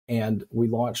And we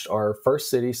launched our first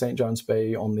city, St. John's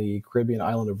Bay, on the Caribbean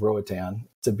island of Roatan.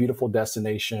 It's a beautiful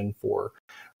destination for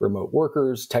remote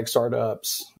workers, tech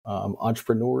startups,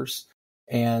 entrepreneurs.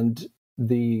 And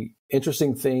the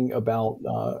interesting thing about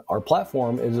our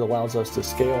platform is it allows us to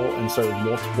scale and serve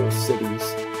multiple cities.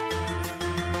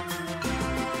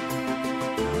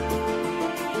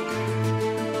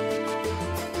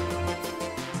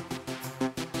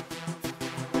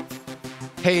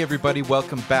 Hey everybody,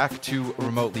 welcome back to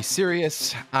Remotely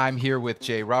Serious. I'm here with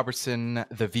Jay Robertson,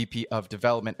 the VP of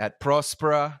Development at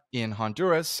Próspera in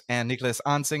Honduras, and Niklas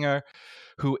Anzinger,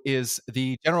 who is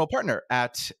the general partner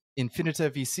at Infinita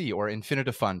VC or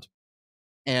Infinita Fund.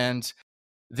 And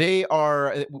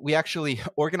we actually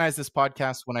organized this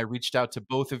podcast when I reached out to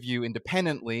both of you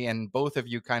independently, and both of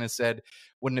you kind of said,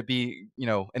 wouldn't it be,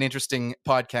 an interesting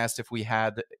podcast if you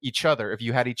had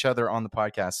each other on the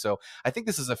podcast? So I think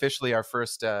this is officially our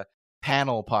first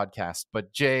panel podcast.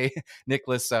 But Jay,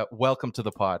 Niklas, welcome to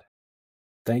the pod.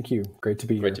 Thank you. Great to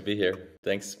be here. Great to be here.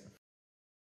 Thanks.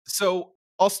 So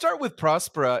I'll start with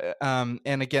Próspera.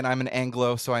 And again, I'm an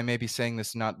Anglo, so I may be saying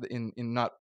this not in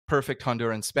not perfect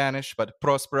Honduran Spanish, but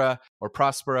Próspera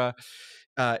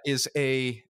is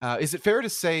it fair to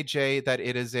say, Jay, that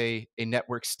it is a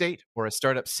network state or a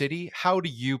startup city? How do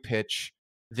you pitch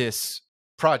this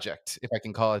project, if I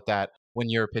can call it that, when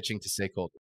you're pitching to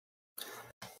stakeholders?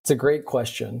 It's a great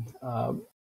question.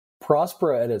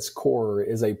 Próspera at its core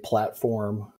is a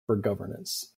platform for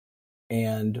governance.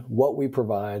 And what we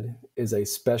provide is a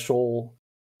special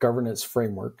governance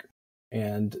framework.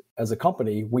 And as a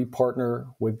company, we partner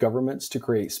with governments to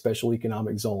create special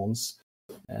economic zones.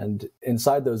 And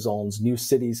inside those zones, new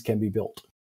cities can be built.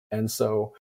 And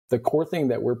so the core thing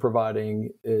that we're providing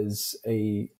is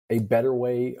a better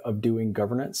way of doing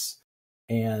governance.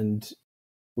 And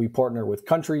we partner with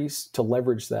countries to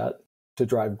leverage that to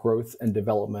drive growth and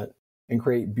development and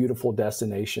create beautiful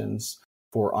destinations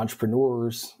for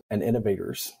entrepreneurs and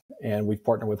innovators. And we've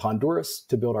partnered with Honduras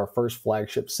to build our first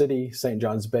flagship city, St.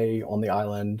 John's Bay, on the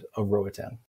island of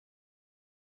Roatan.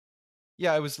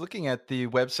 Yeah, I was looking at the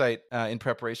website in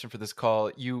preparation for this call.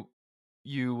 You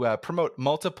promote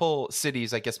multiple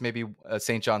cities. I guess maybe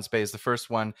St. John's Bay is the first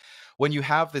one. When you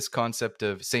have this concept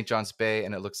of St. John's Bay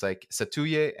and it looks like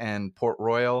Satuye and Port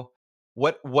Royal,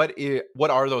 what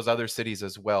are those other cities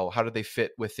as well? How do they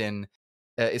fit within?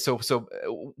 So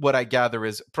what I gather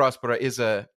is Próspera is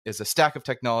a stack of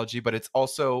technology, but it's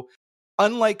also,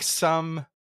 unlike some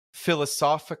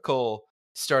philosophical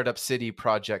startup city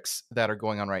projects that are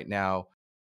going on right now,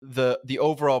 the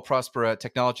overall Próspera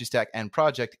technology stack and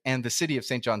project and the city of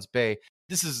St. John's Bay,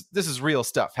 this is real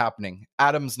stuff happening.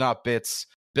 Atoms, not bits,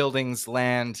 buildings,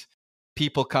 land,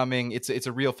 people coming. It's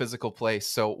a real physical place.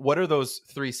 So what are those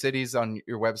three cities on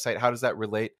your website? How does that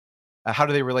relate? How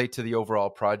do they relate to the overall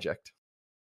project?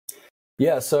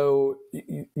 Yeah, so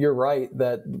you're right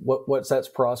that what sets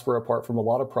Próspera apart from a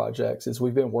lot of projects is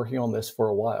we've been working on this for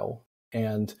a while.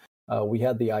 And we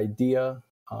had the idea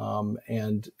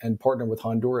and partnered with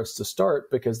Honduras to start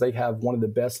because they have one of the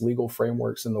best legal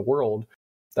frameworks in the world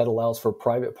that allows for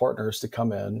private partners to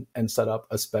come in and set up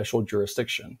a special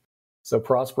jurisdiction. So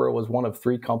Próspera was one of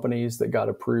three companies that got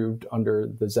approved under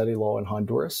the ZEDE law in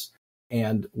Honduras.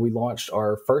 And we launched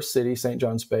our first city, St.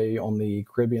 John's Bay, on the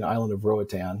Caribbean island of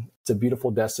Roatan. It's a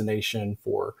beautiful destination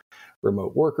for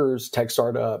remote workers, tech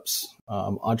startups,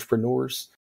 entrepreneurs.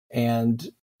 And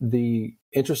the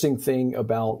interesting thing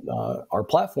about our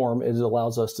platform is it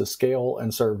allows us to scale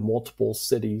and serve multiple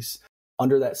cities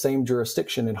under that same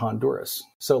jurisdiction in Honduras.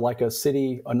 So like a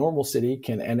normal city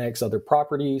can annex other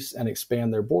properties and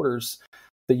expand their borders.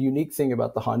 The unique thing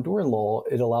about the Honduran law,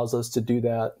 it allows us to do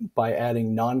that by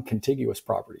adding non-contiguous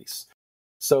properties.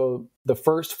 So the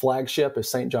first flagship is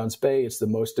St. John's Bay. It's the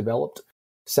most developed.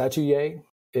 Satuye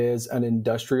is an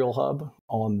industrial hub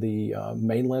on the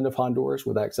mainland of Honduras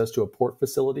with access to a port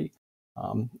facility.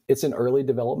 It's in early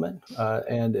development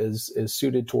and is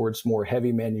suited towards more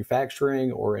heavy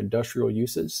manufacturing or industrial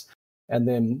uses. And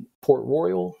then Port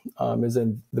Royal is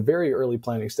in the very early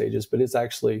planning stages, but it's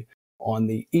actually on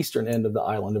the eastern end of the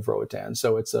island of Roatan.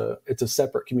 So it's a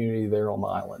separate community there on the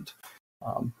island.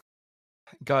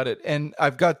 Got it. And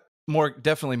I've got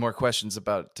definitely more questions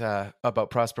about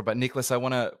Próspera. But Niklas, I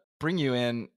want to bring you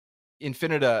in.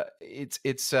 Infinita,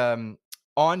 it's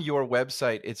on your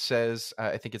website. It says,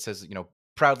 I think it says,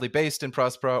 proudly based in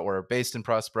Próspera or based in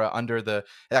Próspera under the.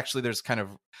 Actually, there's kind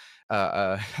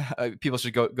of people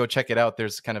should go check it out.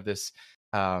 There's kind of this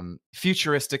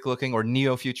futuristic looking or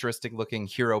neo-futuristic looking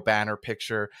hero banner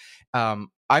picture. I'm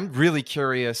really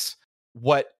curious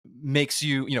what makes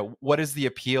what is the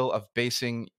appeal of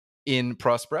basing in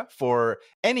Próspera for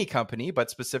any company, but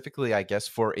specifically, I guess,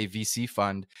 for a VC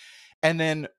fund. And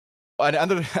then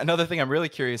another thing I'm really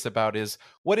curious about is,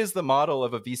 what is the model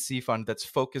of a VC fund that's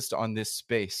focused on this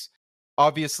space?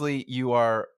 Obviously, you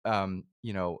are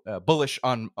bullish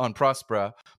on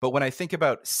Próspera, but when I think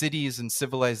about cities and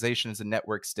civilizations and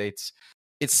network states,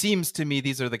 it seems to me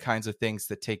these are the kinds of things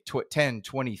that take 10,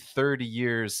 20, 30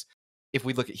 years. If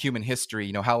we look at human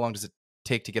history, how long does it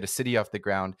take to get a city off the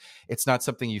ground? It's not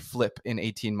something you flip in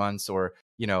 18 months, or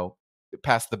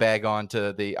pass the bag on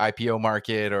to the IPO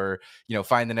market, or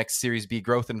find the next Series B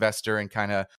growth investor and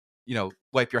kind of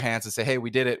wipe your hands and say, hey, we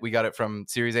did it, we got it from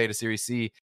Series A to Series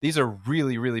C. These are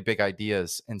really, really big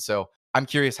ideas. And so I'm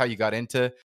curious how you got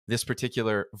into this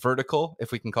particular vertical,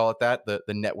 if we can call it that,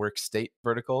 the network state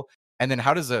vertical. And then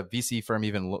how does a VC firm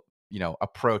even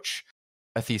approach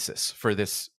a thesis for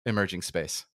this emerging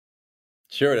space?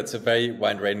 Sure, that's a very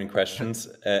wide-ranging questions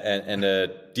and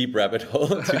a deep rabbit hole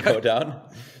to go down.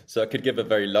 So I could give a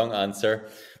very long answer.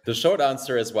 The short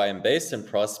answer is why I'm based in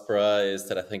Próspera is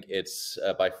that I think it's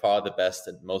by far the best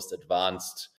and most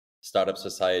advanced startup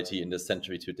society in the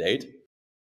century to date,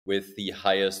 with the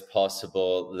highest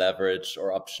possible leverage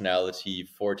or optionality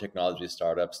for technology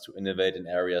startups to innovate in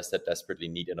areas that desperately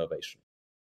need innovation,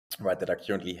 right? That are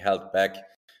currently held back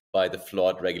by the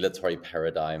flawed regulatory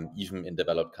paradigm, even in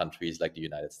developed countries like the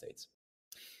United States.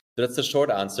 So that's the short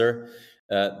answer.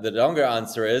 The longer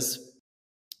answer is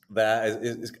that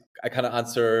I kind of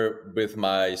answer with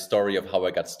my story of how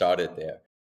I got started there.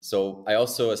 So I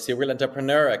also a serial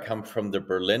entrepreneur. I come from the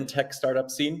Berlin tech startup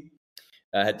scene.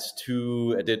 I did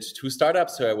two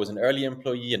startups. So I was an early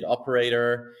employee and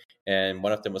operator, and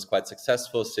one of them was quite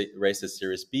successful, raised a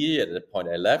Series B. At that point,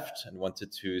 I left and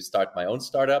wanted to start my own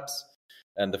startups.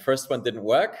 And the first one didn't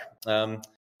work. And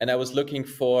I was looking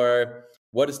for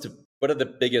what are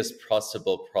the biggest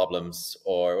possible problems,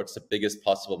 or what's the biggest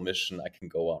possible mission I can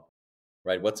go on,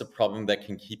 right? What's a problem that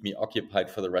can keep me occupied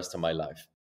for the rest of my life?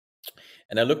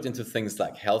 And I looked into things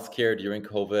like healthcare during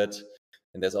COVID.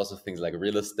 And there's also things like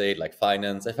real estate, like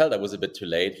finance. I felt I was a bit too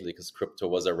late because crypto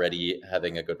was already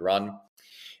having a good run,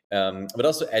 but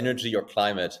also energy or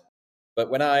climate. But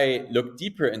when I looked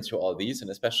deeper into all these, and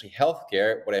especially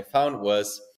healthcare, what I found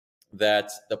was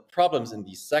that the problems in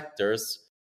these sectors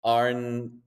are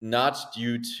not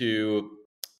due to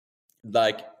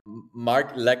lack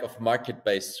of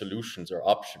market-based solutions or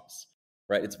options,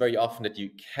 right? It's very often that you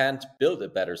can't build a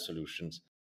better solution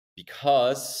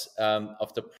because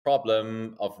of the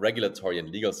problem of regulatory and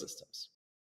legal systems,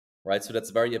 right? So that's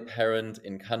very apparent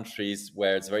in countries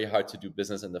where it's very hard to do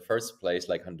business in the first place,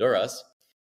 like Honduras,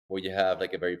 where you have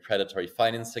like a very predatory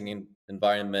financing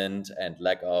environment and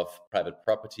lack of private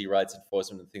property rights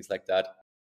enforcement and things like that.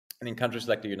 And in countries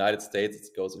like the United States,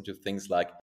 it goes into things like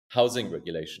housing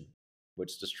regulation,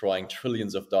 which is destroying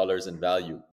trillions of dollars in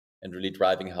value and really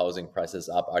driving housing prices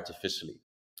up artificially,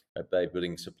 right, by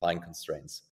building supply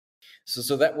constraints.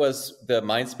 So that was the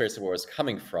mind space where I was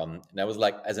coming from. And I was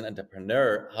like, as an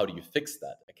entrepreneur, how do you fix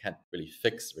that? I can't really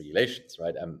fix regulations,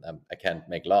 right? I can't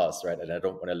make laws, right? And I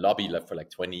don't want to lobby for like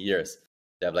 20 years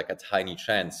to have like a tiny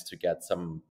chance to get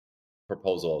some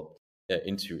proposal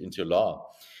into law.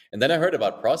 And then I heard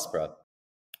about Próspera,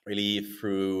 really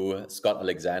through Scott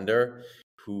Alexander,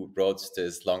 who wrote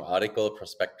this long article,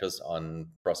 prospectus on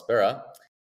Próspera.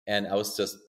 And I was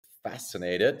just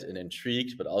fascinated and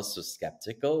intrigued, but also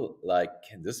skeptical. Like,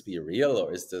 can this be real,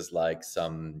 or is this like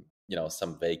some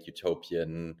vague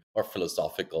utopian or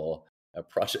philosophical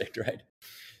project, right?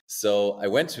 So I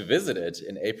went to visit it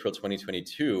in April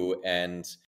 2022, and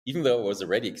even though I was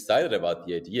already excited about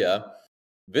the idea,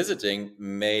 visiting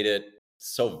made it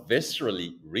so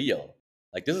viscerally real.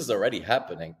 Like, this is already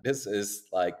happening. This is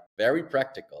like very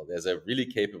practical. There's a really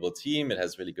capable team. It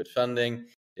has really good funding.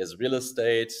 There's real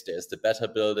estate, there's the beta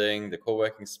building, the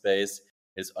co-working space.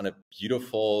 It's on a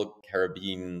beautiful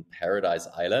Caribbean paradise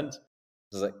island.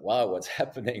 I was like, wow, what's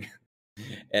happening?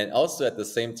 And also at the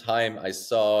same time, I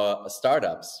saw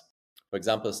startups. For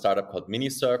example, a startup called Mini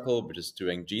Circle, which is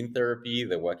doing gene therapy.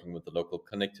 They're working with the local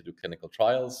clinic to do clinical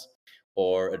trials.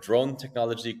 Or a drone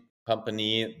technology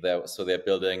company. They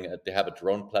have a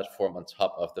drone platform on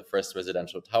top of the first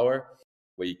residential tower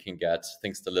where you can get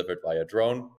things delivered via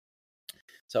drone.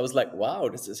 So I was like, wow,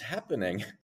 this is happening.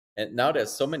 And now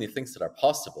there's so many things that are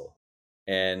possible.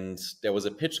 And there was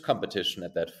a pitch competition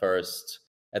at that first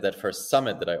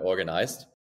summit that I organized.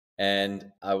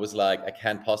 And I was like, I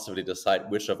can't possibly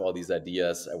decide which of all these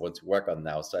ideas I want to work on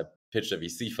now. So I pitched a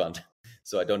VC fund.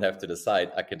 So I don't have to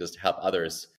decide. I can just help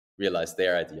others realize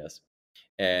their ideas.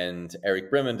 And Eric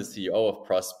Brimman, the CEO of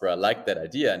Próspera, liked that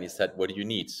idea. And he said, what do you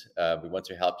need? We want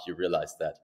to help you realize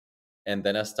that. And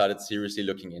then I started seriously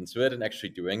looking into it and actually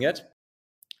doing it.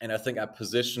 And I think I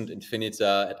positioned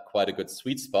Infinita at quite a good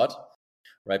sweet spot,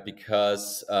 right?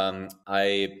 Because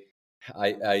I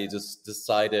just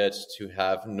decided to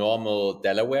have normal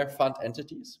Delaware fund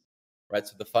entities, right?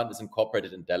 So the fund is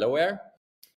incorporated in Delaware,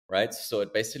 right? So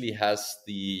it basically has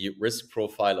the risk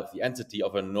profile of the entity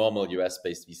of a normal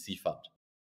US-based VC fund,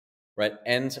 right?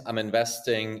 And I'm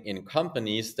investing in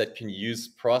companies that can use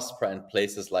Próspera in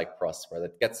places like Próspera,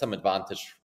 that get some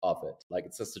advantage of it. Like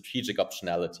it's a strategic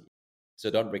optionality. So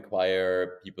don't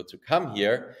require people to come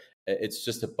here. It's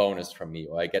just a bonus from me,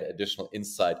 or I get additional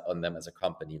insight on them as a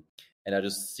company. And I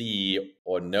just see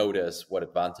or notice what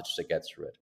advantage they get through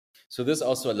it. So this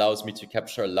also allows me to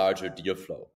capture a larger deal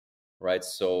flow, right?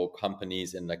 So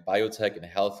companies in like biotech, in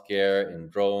healthcare, in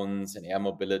drones, in air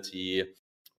mobility,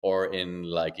 or in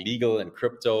like legal and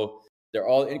crypto, they're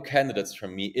all in candidates for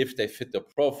me if they fit the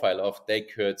profile of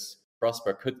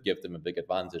Próspera could give them a big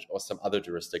advantage, or some other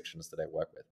jurisdictions that I work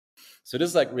with. So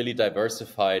this like really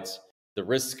diversified the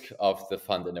risk of the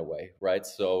fund in a way, right?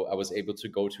 So I was able to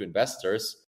go to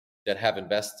investors that have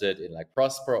invested in like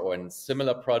Próspera or in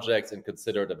similar projects and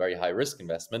consider it a very high risk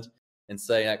investment, and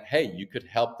say like, hey, you could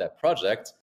help that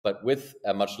project, but with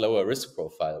a much lower risk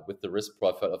profile, with the risk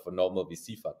profile of a normal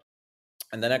VC fund.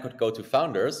 And then I could go to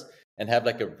founders and have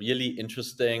like a really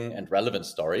interesting and relevant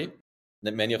story.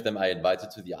 That many of them I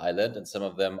invited to the island, and some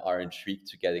of them are intrigued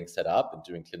to getting set up and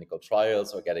doing clinical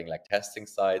trials or getting like testing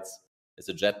sites. There's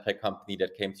a jetpack company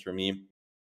that came through me.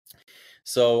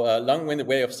 So a long-winded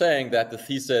way of saying that the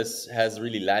thesis has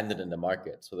really landed in the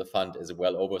market. So the fund is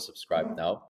well oversubscribed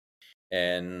now,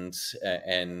 and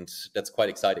that's quite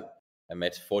exciting. I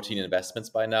made 14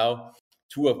 investments by now,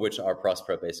 2 of which are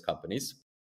Próspera-based companies.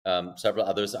 Several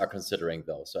others are considering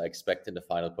though. So I expect in the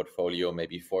final portfolio,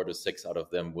 maybe 4 to 6 out of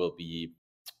them will be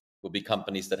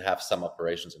companies that have some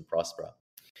operations in Próspera.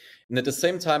 And at the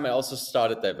same time, I also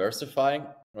started diversifying,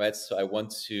 right? So I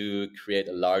want to create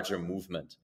a larger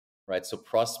movement, right? So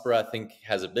Próspera, I think,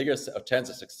 has a bigger chance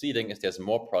of succeeding if there's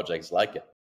more projects like it,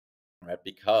 right?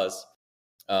 Because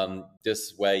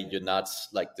this way you're not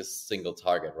like this single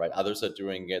target, right? Others are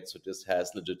doing it, so this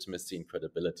has legitimacy and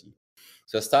credibility.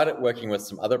 So I started working with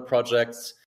some other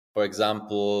projects, for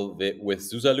example, with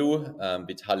Zuzalu,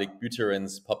 Vitalik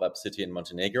Buterin's pop-up city in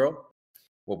Montenegro,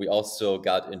 where we also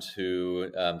got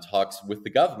into talks with the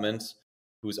government,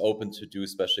 who's open to do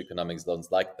special economic zones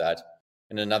like that.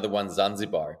 And another one,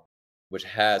 Zanzibar, which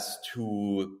has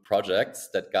 2 projects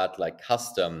that got like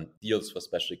custom deals for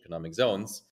special economic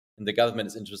zones. And the government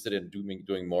is interested in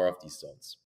doing more of these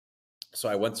zones. So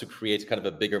I want to create kind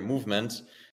of a bigger movement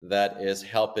that is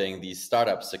helping these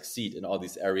startups succeed in all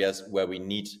these areas where we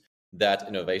need that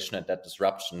innovation and that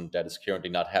disruption that is currently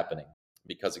not happening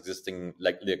because existing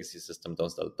like legacy systems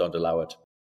don't allow it.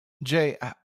 Jay,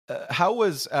 how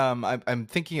was I'm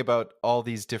thinking about all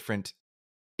these different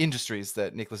industries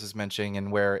that Niklas is mentioning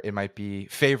and where it might be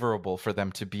favorable for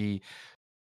them to be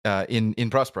in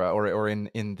Próspera or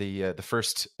in the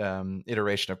first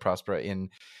iteration of Próspera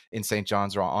in St.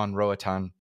 John's or on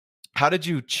Roatan. How did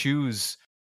you choose,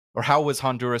 or how was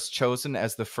Honduras chosen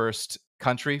as the first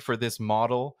country for this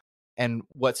model? And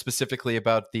what specifically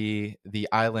about the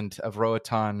island of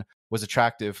Roatan was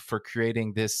attractive for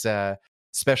creating this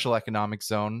special economic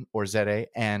zone, or ZEDE,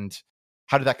 and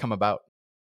how did that come about?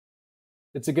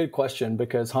 It's a good question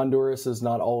because Honduras is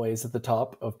not always at the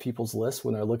top of people's lists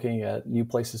when they're looking at new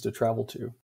places to travel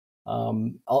to.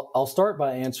 I'll start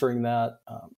by answering that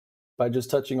by just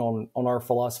touching on our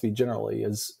philosophy generally.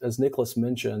 As Niklas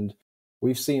mentioned,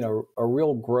 we've seen a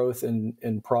real growth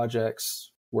in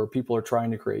projects where people are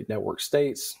trying to create network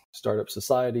states, startup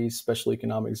societies, special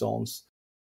economic zones.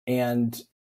 And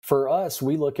for us,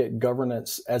 we look at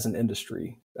governance as an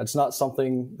industry. That's not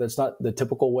the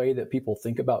typical way that people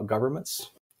think about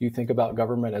governments. You think about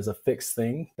government as a fixed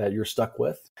thing that you're stuck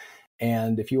with.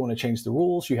 And if you want to change the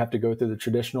rules, you have to go through the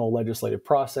traditional legislative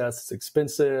process. It's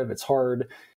expensive, it's hard,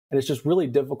 and it's just really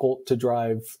difficult to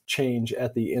drive change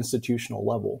at the institutional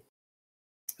level.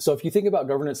 So if you think about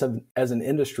governance as an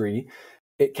industry,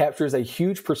 it captures a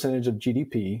huge percentage of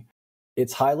GDP.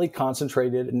 It's highly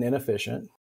concentrated and inefficient.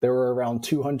 There are around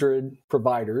 200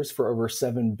 providers for over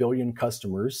 7 billion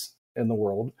customers in the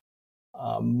world.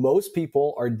 Most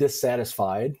people are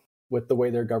dissatisfied with the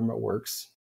way their government works.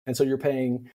 And so you're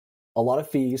paying a lot of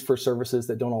fees for services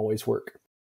that don't always work.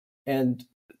 And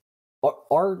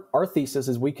our thesis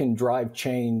is we can drive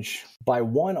change by,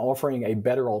 one, offering a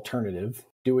better alternative,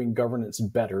 doing governance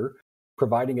better,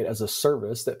 providing it as a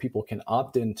service that people can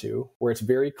opt into, where it's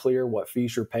very clear what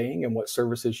fees you're paying and what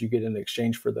services you get in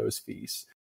exchange for those fees.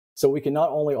 So we can not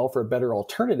only offer a better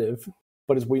alternative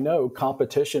But as we know,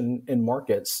 competition in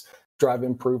markets drive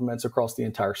improvements across the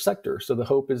entire sector. So the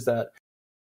hope is that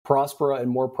Próspera and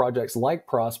more projects like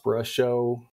Próspera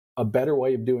show a better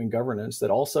way of doing governance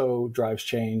that also drives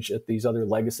change at these other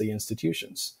legacy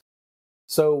institutions.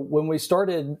 So when we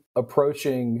started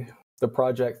approaching the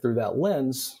project through that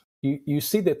lens, you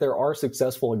see that there are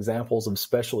successful examples of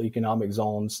special economic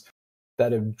zones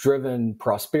that have driven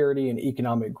prosperity and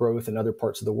economic growth in other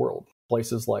parts of the world.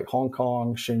 Places like Hong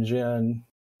Kong, Shenzhen,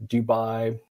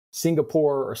 Dubai,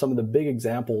 Singapore are some of the big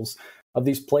examples of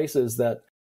these places that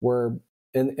were,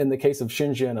 in the case of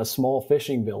Shenzhen, a small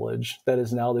fishing village that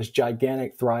is now this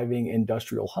gigantic, thriving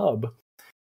industrial hub.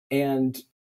 And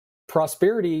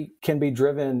prosperity can be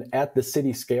driven at the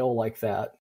city scale like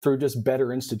that through just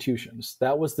better institutions.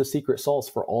 That was the secret sauce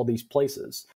for all these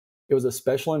places. It was a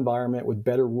special environment with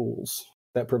better rules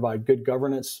that provide good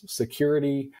governance,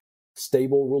 security,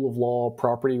 stable rule of law,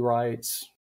 property rights,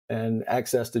 and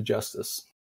access to justice.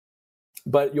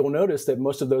 But you'll notice that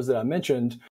most of those that I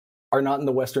mentioned are not in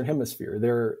the Western Hemisphere.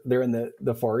 They're in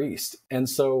the Far East. And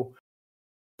so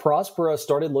Próspera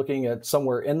started looking at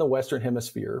somewhere in the Western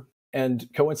Hemisphere. And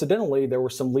coincidentally, there were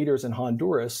some leaders in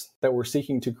Honduras that were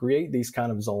seeking to create these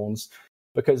kind of zones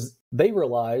because they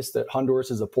realized that Honduras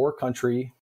is a poor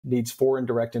country, needs foreign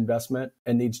direct investment,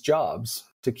 and needs jobs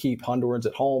to keep Hondurans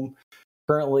at home.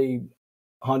 Currently,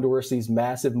 Honduras sees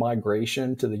massive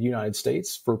migration to the United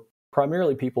States for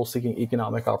primarily people seeking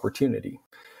economic opportunity.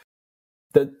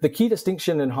 The key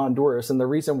distinction in Honduras, and the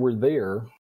reason we're there,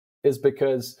 is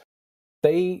because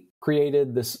they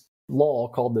created this law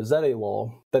called the ZEDE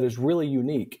law that is really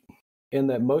unique in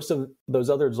that most of those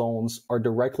other zones are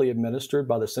directly administered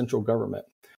by the central government.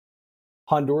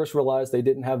 Honduras realized they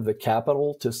didn't have the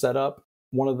capital to set up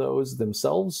one of those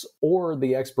themselves or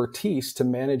the expertise to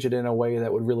manage it in a way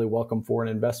that would really welcome foreign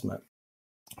investment.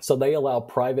 So they allow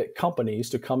private companies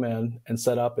to come in and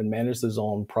set up and manage the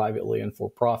zone privately and for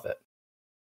profit.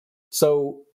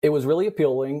 So it was really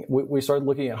appealing. We started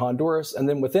looking at Honduras, and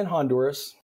then within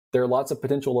Honduras, there are lots of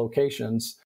potential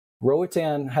locations.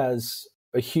 Roatan has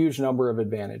a huge number of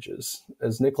advantages.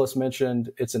 As Niklas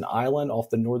mentioned, it's an island off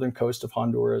the northern coast of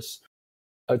Honduras.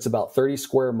 It's about 30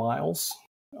 square miles.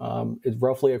 It's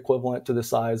roughly equivalent to the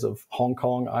size of Hong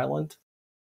Kong Island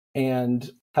and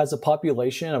has a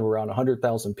population of around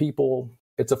 100,000 people.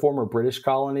 It's a former British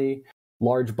colony,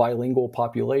 large bilingual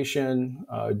population.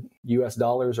 US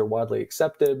dollars are widely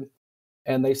accepted.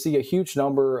 And they see a huge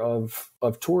number of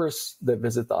tourists that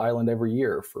visit the island every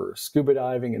year for scuba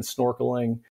diving and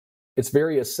snorkeling. It's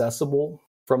very accessible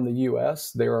from the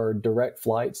US. There are direct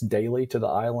flights daily to the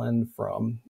island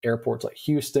from airports like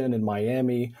Houston and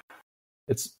Miami.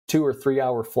 It's 2 or 3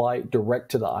 hour flight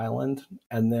direct to the island,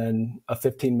 and then a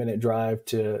 15-minute drive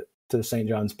to the St.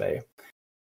 John's Bay.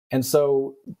 And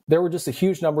so there were just a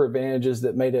huge number of advantages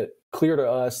that made it clear to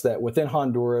us that within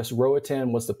Honduras,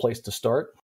 Roatan was the place to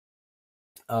start.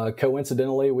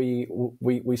 Coincidentally,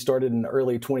 we started in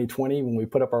early 2020 when we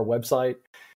put up our website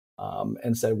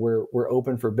and said we're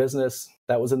open for business.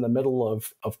 That was in the middle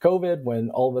of COVID, when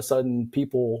all of a sudden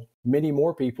many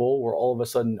more people were all of a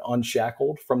sudden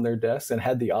unshackled from their desks and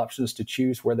had the options to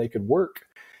choose where they could work.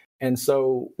 And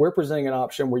so we're presenting an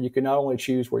option where you can not only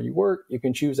choose where you work, you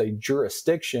can choose a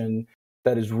jurisdiction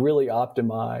that is really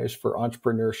optimized for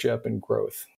entrepreneurship and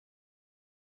growth.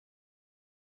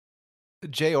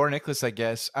 Jay or Niklas, I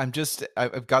guess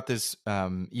I've got this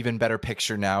even better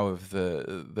picture now of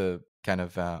the kind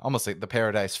of almost like the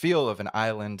paradise feel of an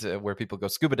island where people go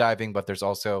scuba diving, but there's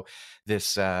also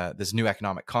this new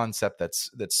economic concept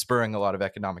that's spurring a lot of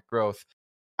economic growth.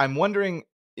 I'm wondering,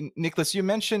 Niklas, you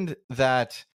mentioned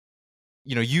that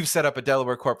you've set up a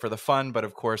Delaware Corp for the fun, but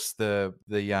of course the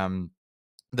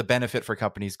benefit for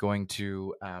companies going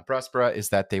to Próspera is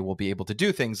that they will be able to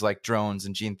do things like drones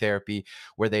and gene therapy,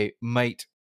 where they might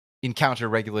encounter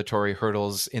regulatory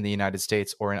hurdles in the United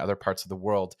States or in other parts of the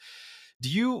world. Do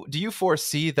you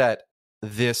foresee that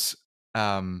this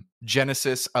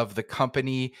genesis of the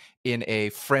company in a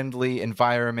friendly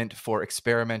environment for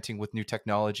experimenting with new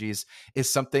technologies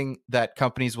is something that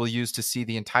companies will use to see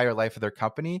the entire life of their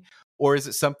company? Or is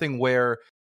it something where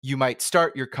you might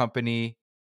start your company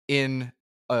in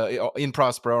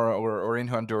Próspera or in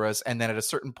Honduras, and then at a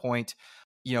certain point,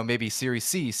 maybe Series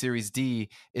C, Series D,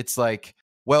 it's like,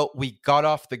 well, we got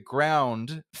off the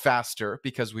ground faster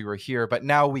because we were here, but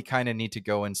now we kind of need to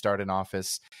go and start an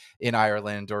office in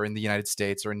Ireland or in the United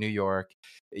States or in New York,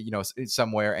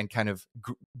 somewhere, and kind of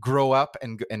grow up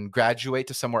and graduate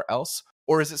to somewhere else?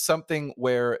 Or is it something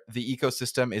where the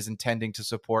ecosystem is intending to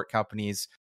support companies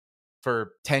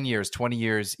for 10 years, 20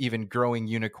 years, even growing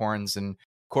unicorns and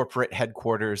corporate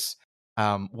headquarters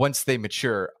once they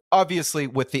mature. Obviously,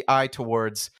 with the eye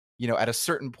towards, at a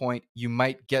certain point, you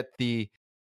might get the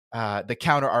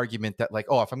counter argument that like,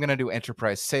 oh, if I'm going to do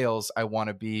enterprise sales, I want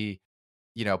to be,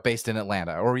 based in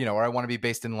Atlanta, or or I want to be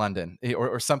based in London,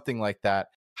 or something like that.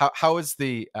 How is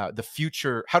the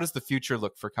future? How does the future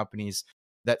look for companies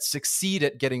that succeed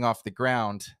at getting off the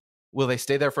ground? Will they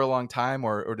stay there for a long time,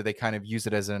 or do they kind of use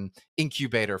it as an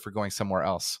incubator for going somewhere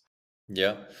else?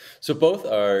 Yeah. So both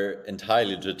are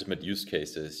entirely legitimate use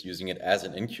cases, using it as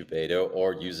an incubator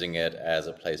or using it as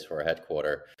a place for a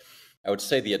headquarter. I would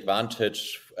say the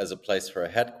advantage as a place for a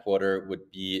headquarter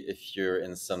would be if you're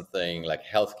in something like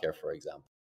healthcare, for example,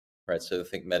 right? So I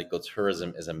think medical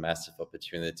tourism is a massive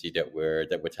opportunity that we're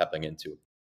tapping into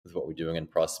with what we're doing in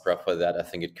Próspera. For that, I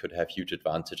think it could have huge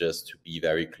advantages to be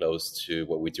very close to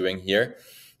what we're doing here.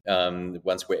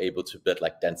 Once we're able to build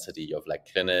like density of like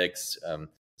clinics,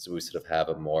 so we sort of have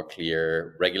a more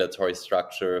clear regulatory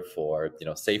structure for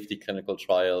safety clinical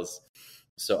trials.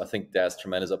 So I think there's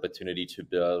tremendous opportunity to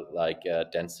build like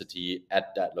density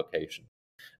at that location.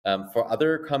 For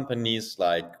other companies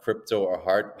like crypto or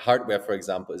hardware, for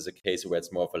example, is a case where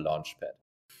it's more of a launch pad,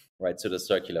 right? So the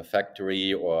circular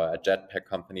factory or a jetpack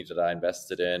company that I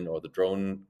invested in, or the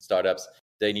drone startups,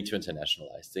 they need to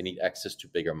internationalize. They need access to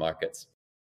bigger markets.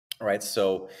 Right.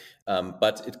 So,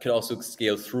 but it could also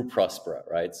scale through Próspera,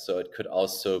 right? So it could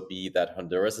also be that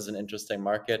Honduras is an interesting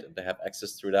market and they have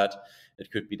access through that. It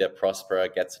could be that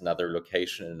Próspera gets another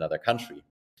location in another country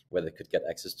where they could get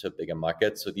access to a bigger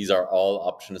market. So these are all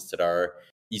options that are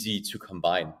easy to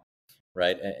combine,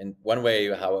 right? And one way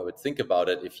how I would think about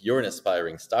it, if you're an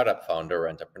aspiring startup founder or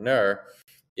entrepreneur,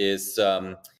 is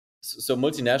so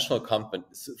multinational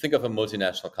companies. Think of a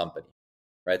multinational company.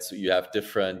 Right, so you have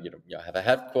different, you have a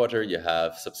headquarter, you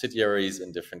have subsidiaries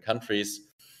in different countries.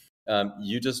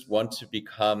 You just want to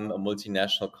become a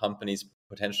multinational company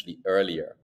potentially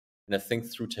earlier. And I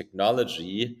think through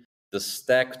technology, the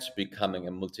stack to becoming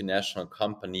a multinational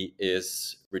company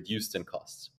is reduced in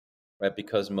costs, right?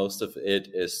 Because most of it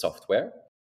is software,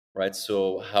 right?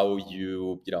 So how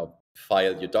you,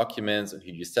 file your documents and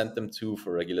who you send them to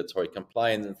for regulatory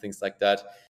compliance and things like that,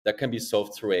 that can be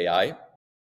solved through AI.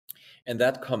 And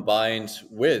that combined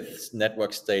with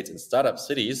network states and startup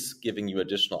cities giving you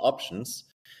additional options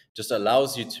just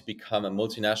allows you to become a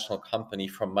multinational company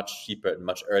from much cheaper and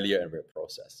much earlier in your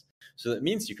process. So that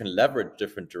means you can leverage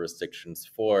different jurisdictions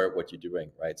for what you're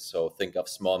doing, right? So think of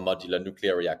small modular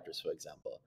nuclear reactors, for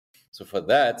example. So for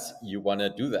that, you want to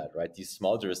do that, right? These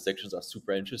small jurisdictions are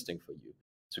super interesting for you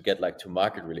to get like to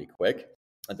market really quick,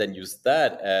 and then use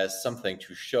that as something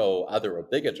to show other or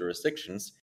bigger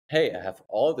jurisdictions, hey, I have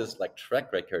all this like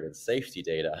track record and safety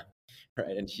data,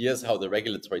 right? And here's how the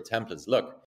regulatory templates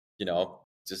look.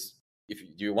 Just if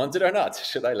you want it or not,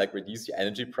 should I like reduce your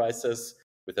energy prices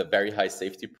with a very high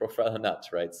safety profile or not,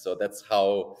 right? So that's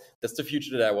the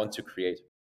future that I want to create.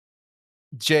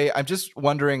 Jay, I'm just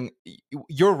wondering,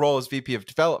 your role as VP of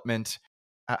Development,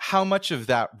 how much of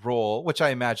that role, which I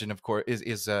imagine, of course,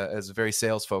 is a very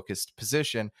sales focused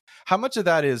position, how much of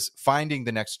that is finding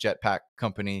the next jetpack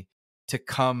company to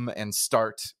come and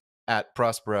start at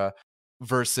Próspera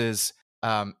versus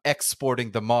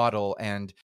exporting the model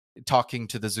and talking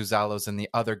to the Zuzalos and the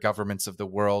other governments of the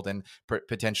world, and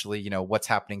potentially, what's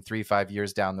happening 3-5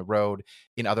 years down the road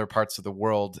in other parts of the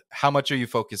world? How much are you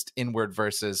focused inward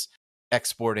versus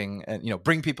exporting, and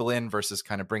bring people in versus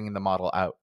kind of bringing the model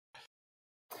out?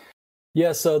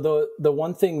 Yeah, so the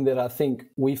one thing that I think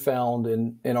we found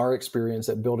in our experience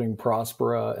at building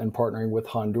Próspera and partnering with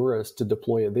Honduras to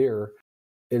deploy it there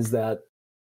is that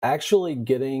actually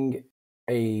getting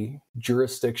a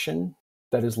jurisdiction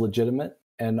that is legitimate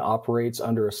and operates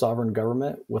under a sovereign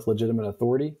government with legitimate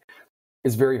authority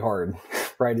is very hard,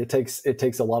 right? It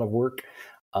takes a lot of work.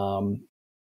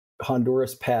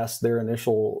 Honduras passed their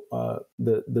initial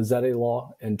the ZEDE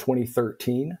law in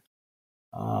 2013.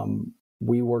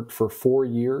 We worked for 4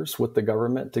 years with the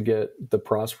government to get the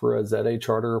Próspera ZEDE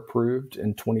charter approved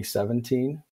in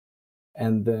 2017.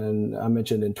 And then I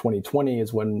mentioned in 2020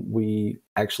 is when we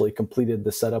actually completed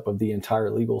the setup of the entire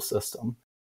legal system.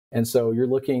 And so you're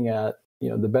looking at,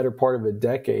 the better part of a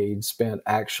decade spent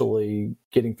actually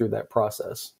getting through that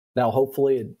process. Now,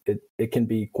 hopefully it can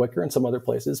be quicker in some other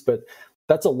places, but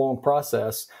that's a long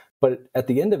process. But at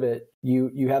the end of it,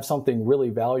 you have something really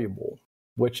valuable,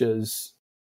 which is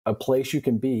a place you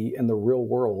can be in the real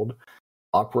world,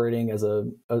 operating as a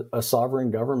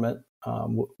sovereign government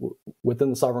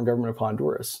within the sovereign government of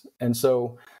Honduras. And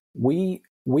so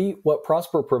what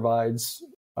Próspera provides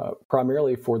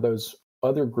primarily for those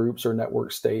other groups or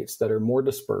network states that are more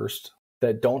dispersed,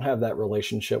 that don't have that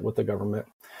relationship with the government,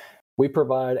 we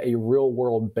provide a real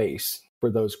world base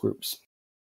those groups.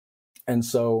 And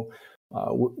so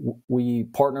we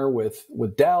partner with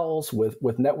DAOs,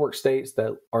 with network states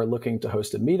that are looking to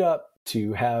host a meetup,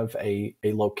 to have a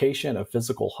location, a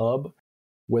physical hub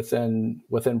within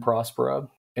Próspera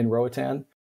in Roatan.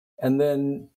 And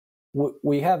then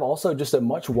we have also just a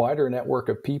much wider network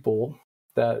of people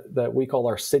that we call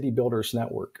our City Builders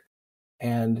Network.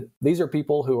 And these are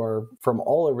people who are from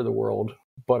all over the world,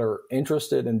 but are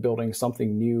interested in building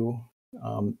something new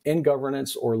in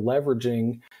governance, or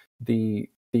leveraging the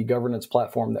governance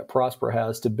platform that Próspera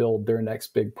has to build their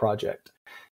next big project.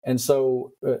 And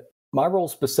so my role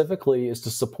specifically is to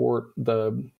support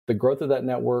the growth of that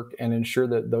network and ensure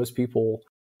that those people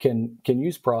can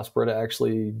use Próspera to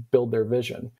actually build their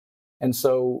vision. And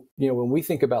so, when we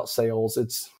think about sales,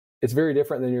 it's very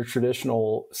different than your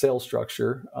traditional sales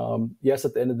structure. Yes,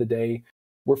 at the end of the day,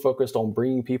 we're focused on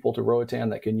bringing people to Roatan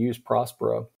that can use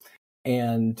Próspera,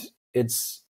 and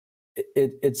it's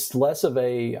less of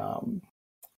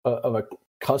a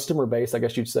customer base, I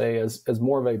guess you'd say, as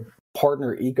more of a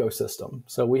partner ecosystem.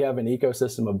 So we have an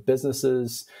ecosystem of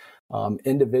businesses,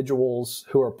 individuals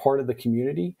who are part of the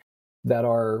community that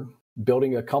are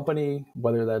building a company,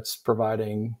 whether that's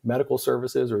providing medical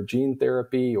services or gene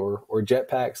therapy or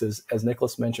jetpacks, as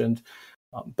Niklas mentioned,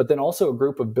 but then also a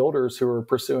group of builders who are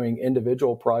pursuing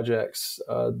individual projects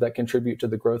that contribute to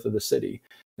the growth of the city.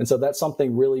 And so that's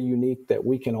something really unique that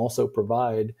we can also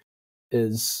provide,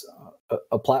 is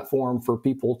a platform for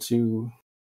people to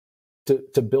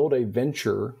build a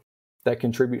venture that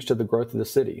contributes to the growth of the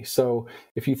city. So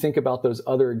if you think about those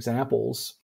other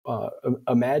examples,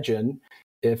 imagine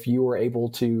if you were able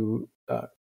to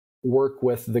work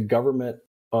with the government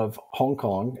of Hong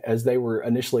Kong as they were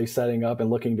initially setting up and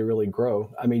looking to really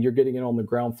grow. I mean, you're getting in on the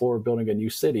ground floor building a new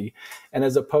city. And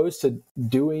as opposed to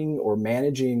doing or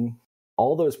managing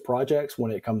all those projects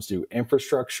when it comes to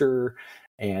infrastructure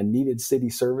and needed city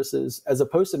services, as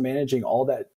opposed to managing all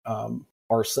that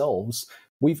ourselves,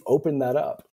 we've opened that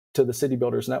up to the City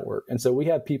Builders Network. And so we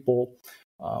have people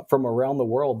from around the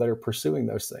world that are pursuing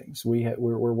those things. We're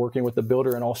working with a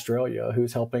builder in Australia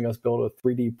who's helping us build a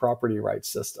 3D property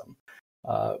rights system.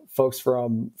 Folks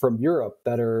from Europe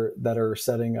that are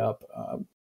setting up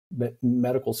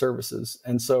medical services.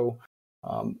 And so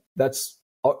that's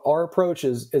our approach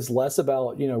is less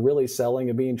about really selling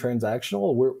and being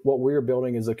transactional. What we're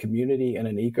building is a community and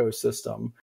an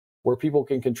ecosystem where people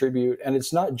can contribute. And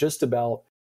it's not just about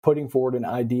putting forward an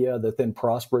idea that then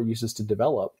Próspera uses to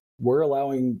develop. We're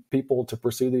allowing people to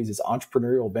pursue these as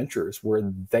entrepreneurial ventures where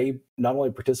they not only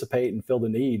participate and fill the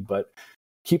need, but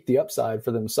keep the upside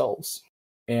for themselves.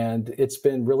 And it's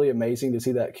been really amazing to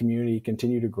see that community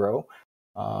continue to grow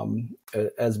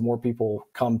as more people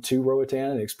come to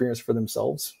Roatan and experience for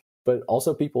themselves, but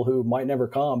also people who might never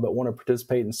come but want to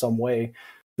participate in some way.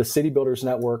 The City Builders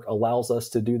Network allows us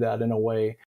to do that in a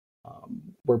way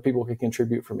where people can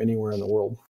contribute from anywhere in the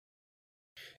world.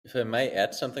 If I may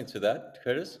add something to that,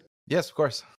 Curtis? Yes, of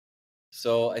course.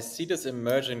 So I see this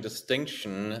emerging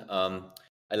distinction.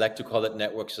 I like to call it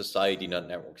network society, not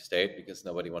network state, because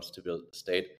nobody wants to build a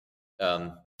state,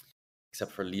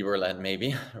 except for Liberland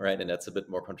maybe, right? And that's a bit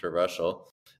more controversial,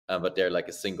 but they're like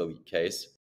a single case.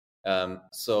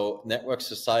 So network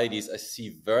societies, I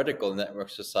see vertical network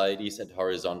societies and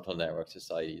horizontal network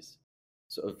societies.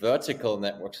 So a vertical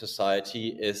network society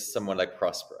is someone like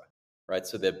Próspera, right?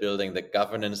 So they're building the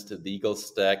governance, the legal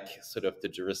stack, sort of the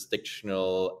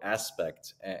jurisdictional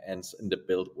aspect, and in the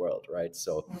build world, right?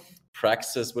 So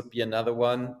Praxis would be another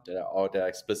one that are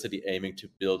explicitly aiming to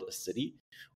build a city,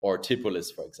 or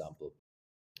Tipolis, for example.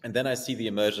 And then I see the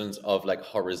emergence of like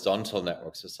horizontal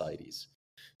network societies.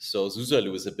 So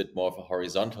Susalu is a bit more of a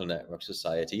horizontal network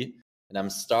society, and I'm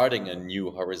starting a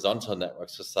new horizontal network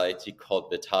society called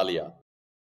Vitalia.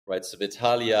 Right, so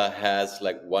Vitalia has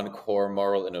like one core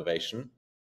moral innovation.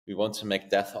 We want to make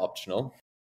death optional,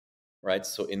 right?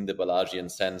 So in the Balajian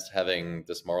sense, having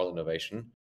this moral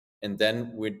innovation. And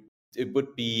then it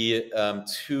would be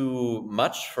too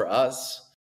much for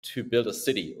us to build a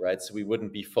city, right? So we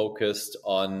wouldn't be focused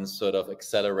on sort of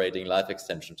accelerating life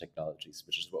extension technologies,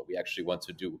 which is what we actually want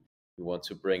to do. We want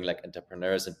to bring like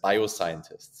entrepreneurs and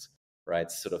bioscientists,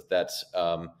 right? Sort of that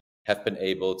are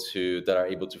able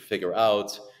to figure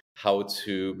out how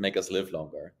to make us live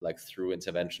longer, like through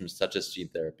interventions such as gene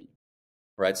therapy,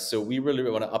 right? So we really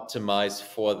want to optimize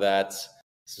for that,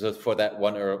 so for that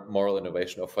one moral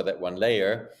innovation or for that one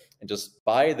layer, and just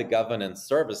buy the governance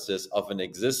services of an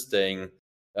existing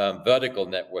vertical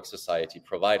network society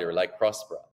provider like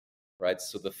Próspera, right?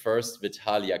 So the first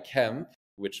Vitalia camp,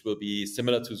 which will be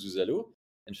similar to Susalu.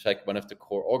 In fact, one of the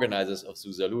core organizers of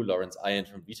Susalu, Lawrence Ian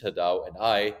from VitaDAO, and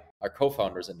I are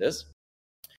co-founders in this.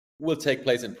 will take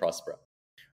place in Próspera,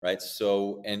 right?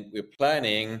 So, and we're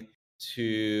planning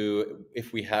to,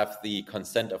 if we have the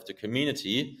consent of the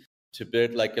community, to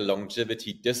build like a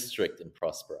longevity district in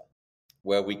Próspera,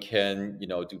 where we can,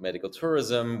 do medical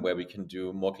tourism, where we can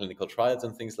do more clinical trials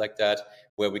and things like that,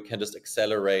 where we can just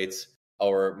accelerate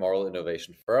our moral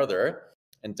innovation further.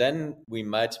 And then we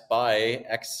might buy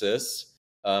access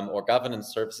or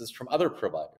governance services from other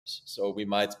providers. So we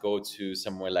might go to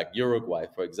somewhere like Uruguay,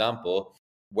 for example,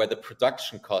 where the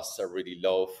production costs are really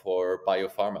low for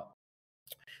biopharma.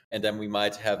 And then we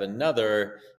might have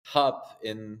another hub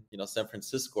in, San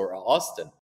Francisco or Austin,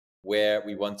 where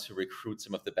we want to recruit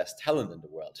some of the best talent in the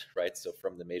world, right? So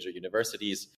from the major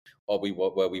universities, or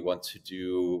where we want to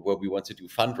do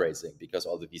fundraising because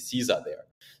all the VCs are there.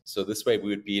 So this way we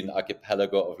would be an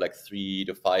archipelago of like 3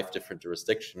 to 5 different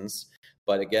jurisdictions.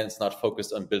 But again, it's not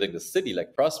focused on building the city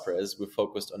like Próspera is. We're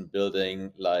focused on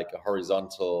building like a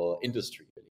horizontal industry,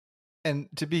 really. And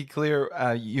to be clear,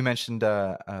 you mentioned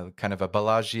kind of a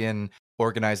Balajian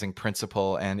organizing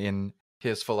principle, and in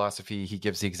his philosophy, he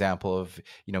gives the example of,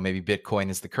 maybe Bitcoin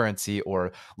is the currency,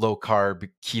 or low carb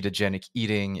ketogenic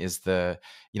eating is the,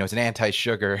 it's an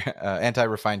anti-sugar,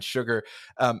 anti-refined sugar.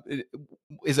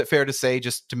 Is it fair to say,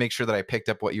 just to make sure that I picked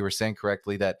up what you were saying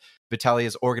correctly, that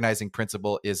Vitalia's organizing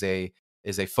principle is a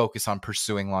focus on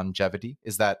pursuing longevity?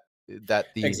 Is that the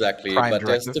exactly, prime but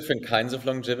directive? there's different kinds of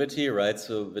longevity, right?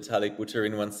 So Vitalik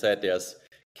Buterin once said there's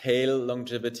kale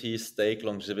longevity, steak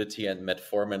longevity, and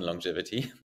metformin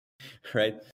longevity,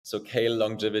 right? So kale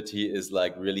longevity is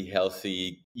like really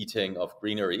healthy eating of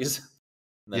greeneries.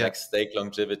 And then like steak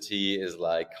longevity is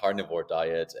like carnivore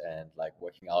diet and like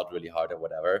working out really hard or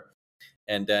whatever.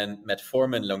 And then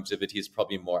metformin longevity is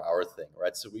probably more our thing,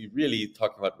 right? So we're really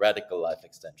talking about radical life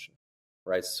extension.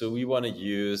 Right, so we want to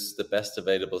use the best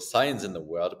available science in the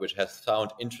world, which has found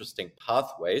interesting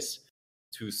pathways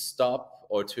to stop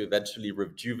or to eventually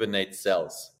rejuvenate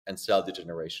cells and cell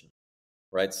degeneration.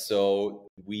 Right, so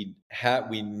we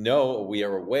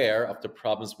are aware of the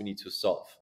problems we need to solve.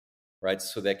 Right,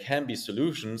 so there can be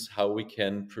solutions how we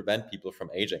can prevent people from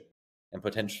aging and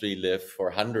potentially live for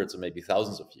hundreds or maybe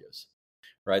thousands of years.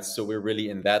 Right, so we're really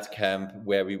in that camp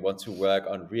where we want to work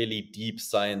on really deep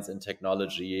science and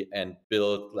technology and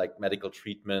build like medical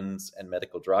treatments and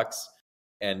medical drugs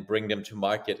and bring them to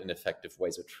market in effective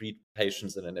ways, or treat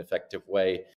patients in an effective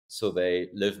way so they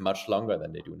live much longer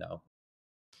than they do now.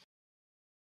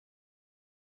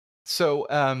 So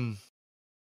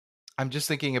I'm just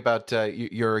thinking about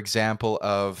your example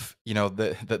of,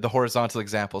 the horizontal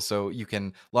example. So you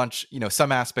can launch,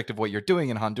 some aspect of what you're doing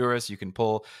in Honduras. You can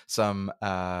pull some,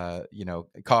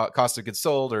 cost of goods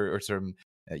sold or some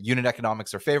unit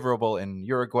economics are favorable in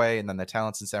Uruguay, and then the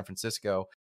talents in San Francisco.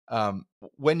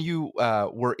 When you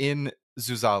were in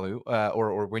Zuzalu,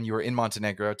 or when you were in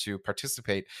Montenegro to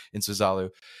participate in Zuzalu,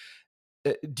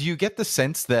 do you get the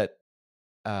sense that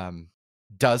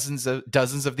dozens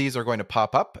of these are going to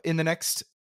pop up in the next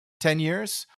 10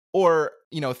 years? Or,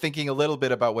 thinking a little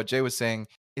bit about what Jay was saying,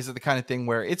 is it the kind of thing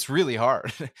where it's really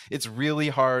hard? It's really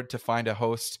hard to find a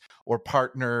host or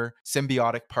partner,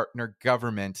 symbiotic partner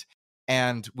government,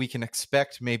 and we can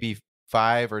expect maybe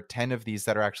 5 or 10 of these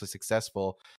that are actually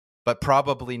successful, but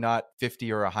probably not 50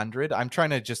 or 100. I'm trying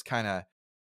to just kind of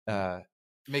I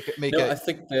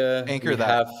think anchor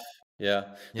that.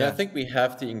 No, I think we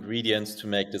have the ingredients to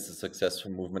make this a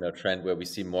successful movement or trend where we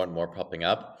see more and more popping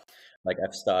up. Like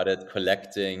I've started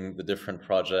collecting the different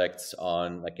projects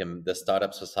on like the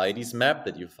Startup Societies map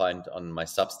that you find on my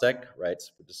Substack, right?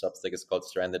 The Substack is called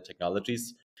Stranded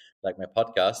Technologies, like my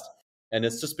podcast. And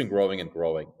it's just been growing and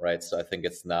growing, right? So I think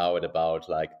it's now at about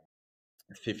like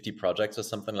 50 projects or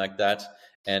something like that.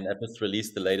 And I just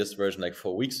released the latest version like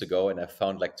 4 weeks ago, and I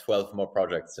found like 12 more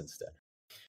projects since then.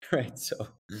 Right. So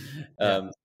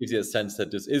gives you a sense that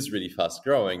this is really fast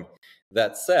growing.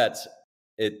 That said,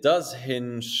 it does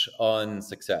hinge on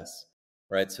success,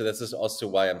 right? So this is also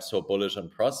why I'm so bullish on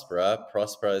Próspera.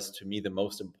 Próspera is to me the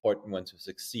most important one to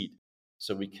succeed.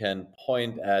 So we can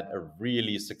point at a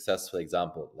really successful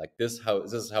example like this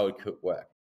is how it could work,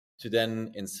 to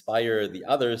then inspire the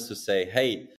others to say,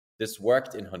 hey, this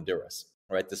worked in Honduras,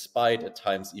 right? Despite at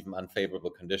times even unfavorable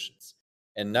conditions.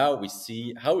 And now we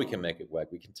see how we can make it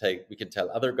work. We can tell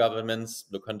other governments,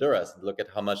 look Honduras, and look at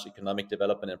how much economic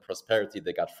development and prosperity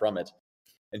they got from it.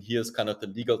 And here's kind of the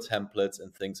legal templates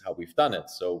and things how we've done it.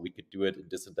 So we could do it in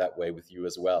this and that way with you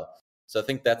as well. So I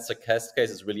think that success case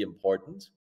is really important.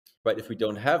 But if we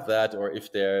don't have that, or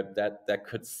if that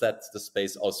could set the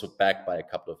space also back by a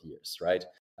couple of years, right?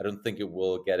 I don't think it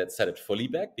will set it fully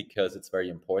back, because it's very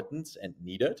important and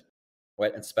needed,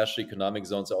 right? And special economic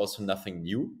zones are also nothing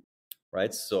new.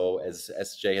 right? So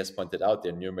as Jay has pointed out,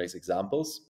 there are numerous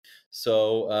examples.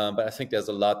 So, but I think there's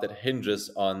a lot that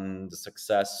hinges on the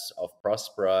success of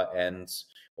Próspera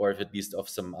or if at least of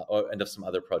some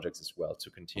other projects as well to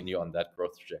continue on that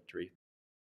growth trajectory.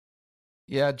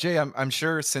 Yeah, Jay, I'm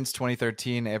sure since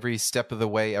 2013, every step of the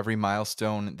way, every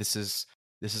milestone, this is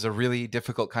a really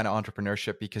difficult kind of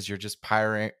entrepreneurship because you're just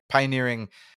pioneering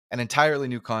an entirely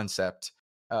new concept.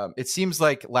 It seems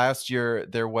like last year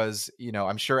there was,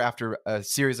 I'm sure after a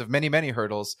series of many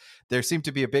hurdles, there seemed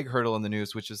to be a big hurdle in the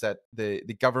news, which is that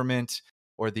the government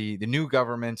or the new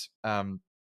government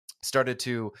started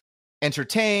to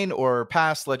entertain or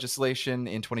pass legislation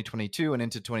in 2022 and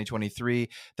into 2023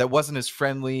 that wasn't as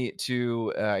friendly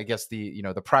to, I guess,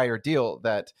 the prior deal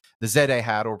that the ZEDE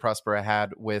had or Próspera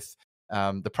had with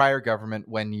the prior government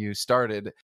when you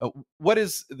started.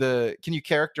 Can you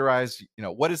characterize,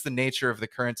 what is the nature of the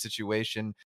current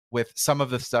situation with some of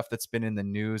the stuff that's been in the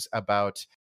news about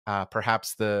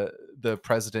perhaps the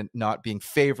president not being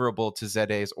favorable to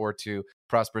ZEDEs or to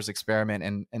Próspera's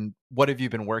experiment, and what have you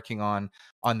been working on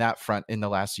that front in the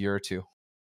last year or two?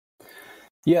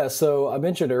 Yeah, so I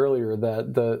mentioned earlier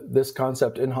that this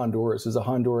concept in Honduras is a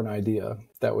Honduran idea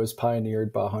that was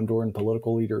pioneered by Honduran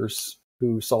political leaders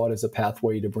who saw it as a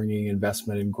pathway to bringing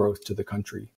investment and growth to the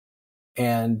country.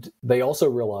 And they also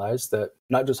realized that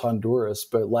not just Honduras,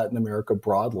 but Latin America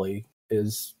broadly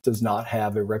does not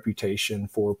have a reputation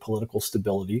for political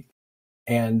stability,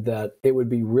 and that it would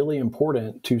be really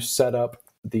important to set up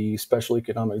the special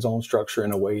economic zone structure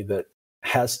in a way that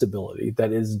has stability,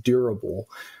 that is durable,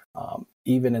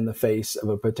 even in the face of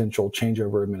a potential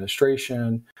changeover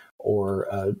administration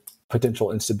or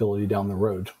potential instability down the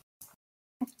road.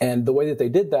 And the way that they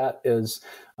did that is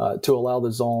to allow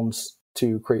the zones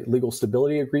to create legal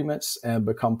stability agreements and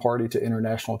become party to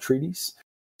international treaties.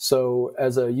 So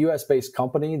as a US-based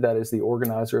company that is the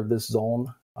organizer of this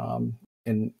zone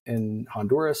in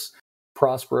Honduras,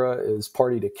 Próspera is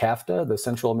party to CAFTA, the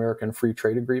Central American Free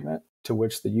Trade Agreement, to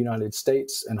which the United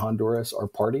States and Honduras are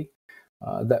party.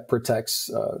 That protects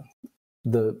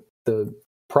the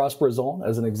Próspera zone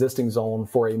as an existing zone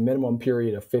for a minimum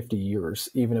period of 50 years,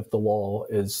 even if the law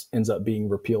ends up being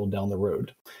repealed down the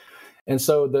road. And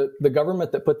so the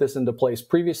government that put this into place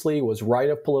previously was right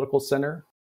of political center.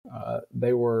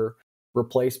 They were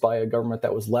replaced by a government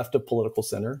that was left of political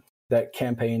center that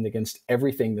campaigned against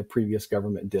everything the previous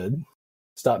government did.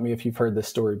 Stop me if you've heard this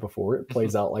story before. It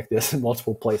plays out like this in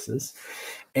multiple places.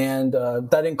 And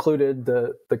that included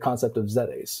the concept of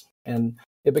ZEDEs. And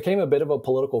it became a bit of a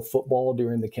political football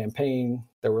during the campaign.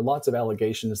 There were lots of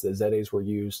allegations that ZEDEs were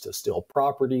used to steal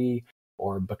property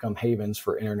or become havens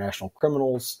for international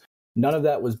criminals. None of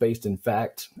that was based in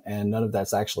fact, and none of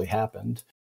that's actually happened.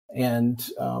 And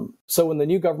so when the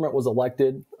new government was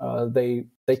elected, they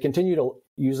continued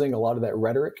using a lot of that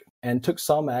rhetoric and took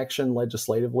some action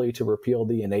legislatively to repeal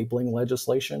the enabling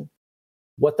legislation.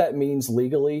 What that means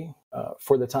legally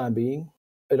for the time being,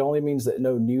 it only means that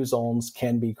no new zones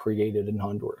can be created in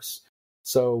Honduras.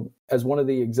 So as one of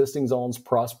the existing zones,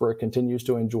 Próspera continues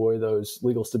to enjoy those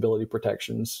legal stability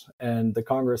protections, and the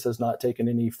Congress has not taken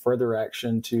any further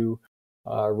action to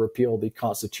repeal the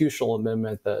constitutional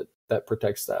amendment that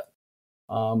protects that.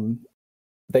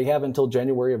 They have until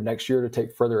January of next year to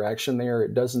take further action there.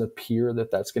 It doesn't appear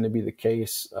that that's going to be the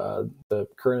case. The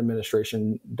current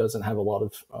administration doesn't have a lot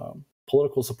of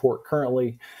political support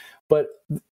currently, but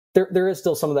there is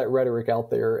still some of that rhetoric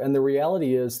out there. And the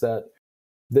reality is that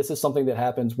this is something that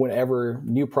happens whenever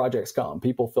new projects come.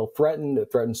 People feel threatened.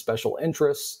 It threatens special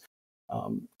interests.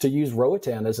 To use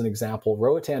Roatan as an example,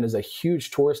 Roatan is a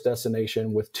huge tourist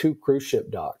destination with 2 cruise ship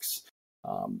docks.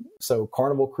 So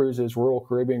Carnival cruises, Royal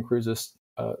Caribbean cruises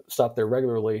stop there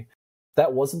regularly.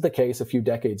 That wasn't the case a few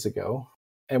decades ago.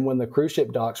 And when the cruise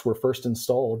ship docks were first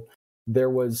installed, there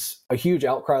was a huge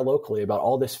outcry locally about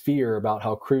all this fear about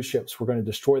how cruise ships were going to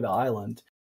destroy the island.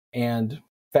 And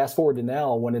fast forward to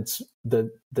now, when it's the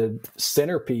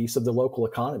centerpiece of the local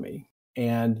economy,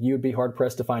 and you'd be hard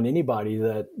pressed to find anybody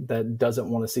that doesn't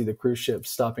want to see the cruise ships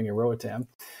stopping in Roatan.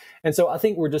 And so I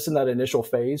think we're just in that initial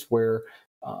phase where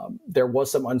there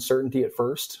was some uncertainty at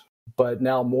first, but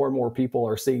now more and more people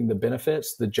are seeing the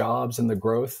benefits, the jobs, and the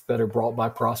growth that are brought by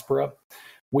Próspera.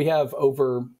 We have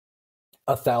over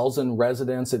 1,000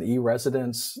 residents and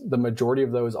e-residents. The majority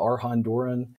of those are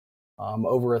Honduran.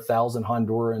 Over 1,000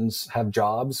 Hondurans have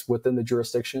jobs within the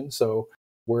jurisdiction. So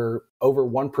we're over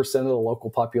 1% of the local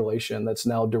population that's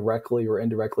now directly or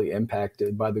indirectly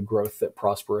impacted by the growth that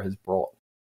Próspera has brought.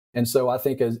 And so I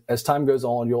think as time goes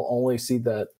on, you'll only see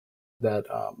that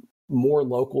more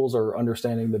locals are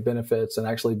understanding the benefits and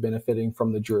actually benefiting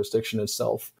from the jurisdiction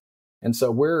itself. And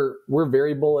so we're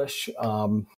very bullish.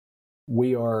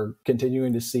 We are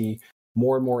continuing to see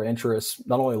more and more interest,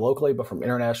 not only locally, but from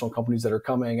international companies that are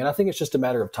coming. And I think it's just a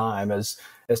matter of time as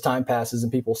time passes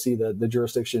and people see that the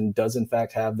jurisdiction does in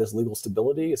fact have this legal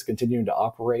stability. It's continuing to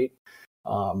operate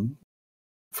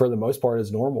for the most part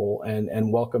as normal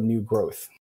and welcome new growth.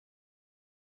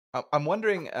 I'm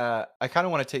wondering, I kind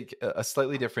of want to take a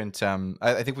slightly different,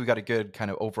 I think we've got a good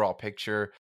kind of overall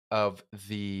picture of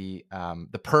the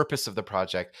purpose of the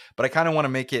project, but I kind of want to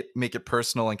make it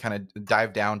personal and kind of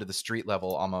dive down to the street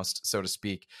level almost, so to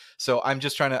speak. So I'm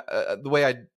just trying to, the way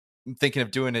I'm thinking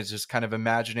of doing it is just kind of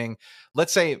imagining,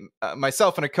 let's say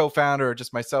myself and a co-founder, or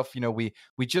just myself,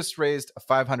 we just raised a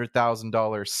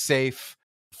 $500,000 safe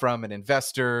from an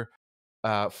investor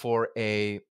for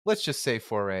let's just say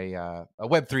for a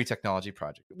Web3 technology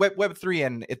project. Web3,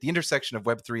 and at the intersection of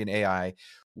Web3 and AI,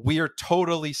 we are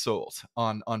totally sold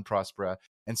on Próspera.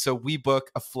 And so we book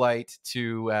a flight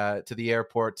to the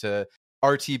airport, to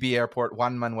RTB Airport,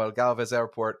 Juan Manuel Galvez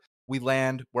Airport. We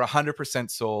land, we're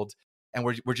 100% sold, and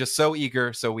we're just so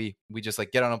eager. So we just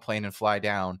like get on a plane and fly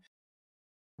down.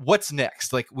 What's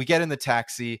next? Like, we get in the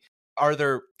taxi. Are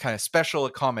there kind of special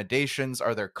accommodations?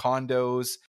 Are there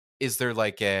condos? Is there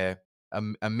like a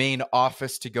main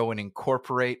office to go and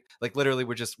incorporate? Like, literally,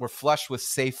 we're flush with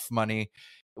safe money.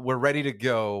 We're ready to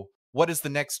go. What does the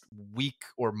next week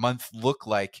or month look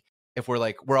like if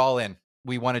we're all in?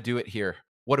 We want to do it here.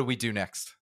 What do we do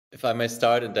next? If I may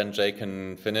start and then Jay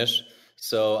can finish.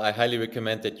 So I highly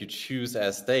recommend that you choose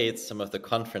as dates some of the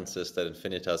conferences that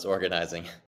Infinita is organizing.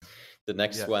 The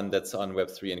next one that's on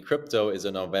Web3 and crypto is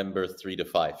on November 3 to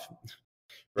 5.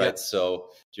 Right. Yeah. So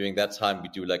during that time, we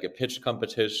do like a pitch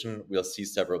competition. We'll see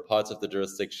several parts of the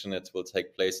jurisdiction. It will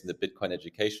take place in the Bitcoin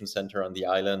Education Center on the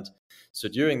island. So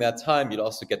during that time, you'll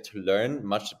also get to learn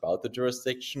much about the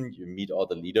jurisdiction. You meet all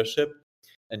the leadership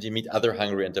and you meet other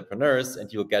hungry entrepreneurs,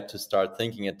 and you'll get to start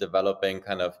thinking and developing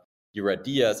kind of your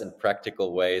ideas in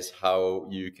practical ways, how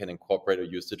you can incorporate or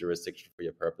use the jurisdiction for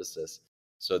your purposes.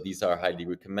 So these are highly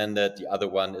recommended. The other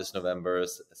one is November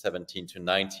 17 to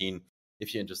 19.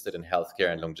 If you're interested in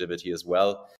healthcare and longevity as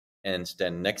well. And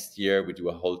then next year, we do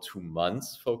a whole 2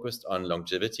 months focused on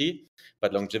longevity.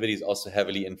 But longevity is also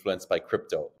heavily influenced by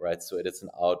crypto, right? So it is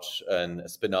a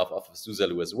spin-off of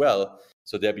Suzalu as well.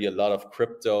 So there'll be a lot of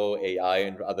crypto, AI,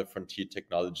 and other frontier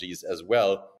technologies as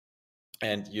well.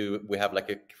 And we have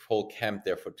like a whole camp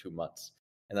there for 2 months.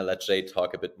 And I'll let Jay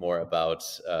talk a bit more about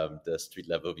the street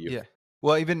level view. Yeah.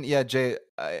 Well, Jay,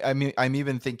 I'm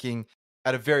even thinking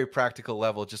at a very practical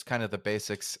level, just kind of the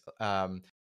basics.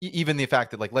 Even the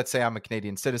fact that, like, let's say I'm a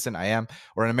Canadian citizen, I am,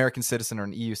 or an American citizen or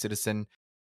an EU citizen.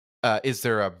 Is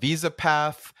there a visa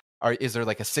path? Or is there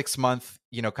like a 6-month,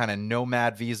 kind of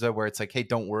nomad visa where it's like, hey,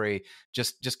 don't worry,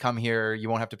 just come here. You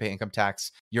won't have to pay income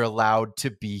tax. You're allowed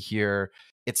to be here.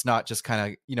 It's not just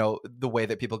kind of, the way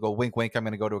that people go, wink, wink, I'm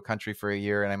going to go to a country for a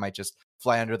year and I might just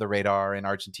fly under the radar in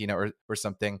Argentina or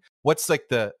something. What's like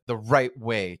the right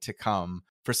way to come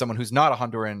for someone who's not a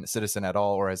Honduran citizen at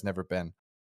all or has never been?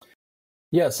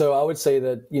 Yeah, so I would say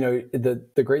that,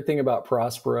 the great thing about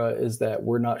Próspera is that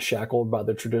we're not shackled by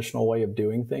the traditional way of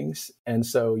doing things. And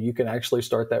so you can actually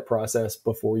start that process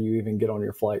before you even get on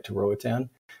your flight to Roatan.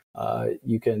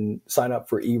 You can sign up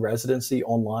for e-residency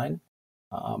online.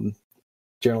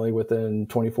 Generally within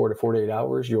 24 to 48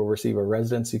 hours, you'll receive a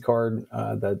residency card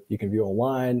that you can view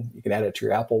online. You can add it to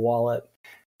your Apple Wallet.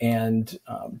 And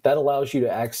that allows you to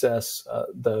access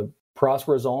the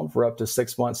Próspera zone for up to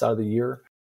 6 months out of the year.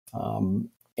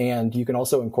 And you can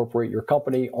also incorporate your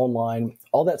company online.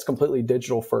 All that's completely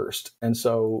digital first. And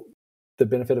so the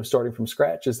benefit of starting from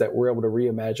scratch is that we're able to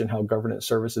reimagine how governance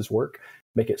services work,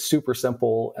 make it super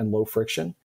simple and low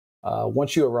friction.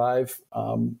 Once you arrive,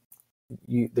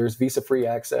 there's visa-free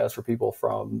access for people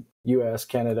from US,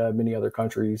 Canada, many other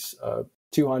countries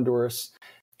to Honduras.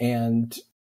 And,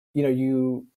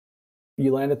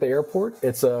 you land at the airport.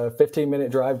 It's a 15-minute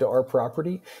drive to our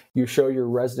property. You show your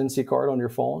residency card on your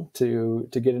phone to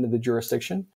get into the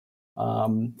jurisdiction.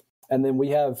 And then we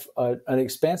have an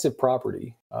expansive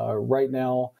property. Right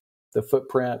now, the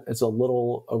footprint is a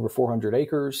little over 400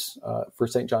 acres for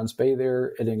St. John's Bay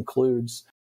there. It includes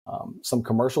some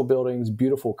commercial buildings,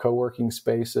 beautiful co-working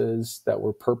spaces that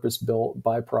were purpose-built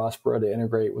by Próspera to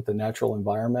integrate with the natural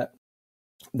environment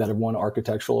that have won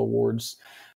architectural awards.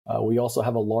 We also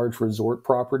have a large resort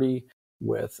property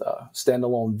with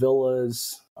standalone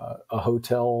villas, a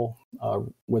hotel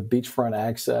with beachfront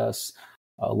access,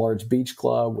 a large beach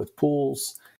club with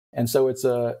pools. And so it's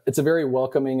a very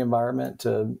welcoming environment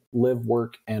to live,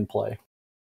 work, and play.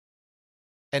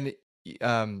 And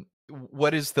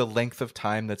what is the length of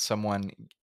time that someone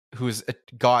who's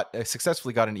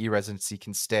successfully got an e-residency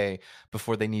can stay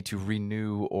before they need to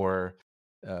renew or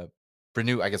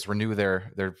renew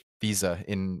their visa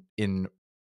in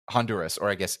Honduras, or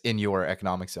I guess in your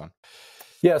economic zone.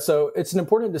 Yeah, so it's an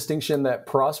important distinction that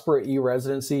Próspera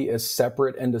e-residency is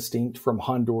separate and distinct from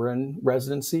Honduran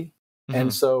residency. Mm-hmm.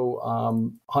 And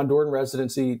so Honduran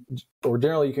residency, or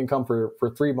generally you can come for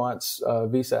 3 months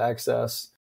visa access.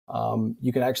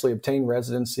 You can actually obtain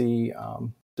residency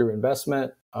through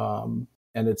investment, and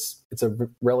it's a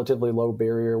relatively low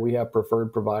barrier. We have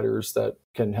preferred providers that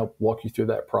can help walk you through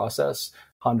that process.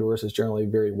 Honduras is generally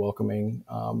very welcoming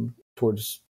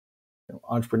towards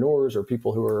entrepreneurs or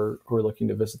people who are looking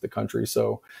to visit the country.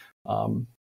 So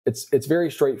it's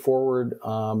very straightforward,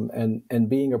 and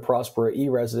being a Próspera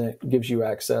e-resident gives you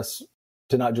access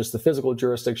to not just the physical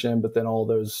jurisdiction, but then all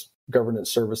those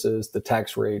governance services, the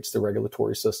tax rates, the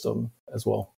regulatory system as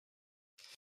well.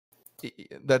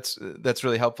 That's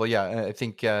really helpful. Yeah, I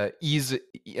think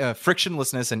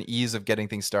frictionlessness and ease of getting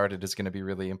things started is going to be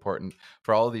really important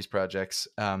for all of these projects.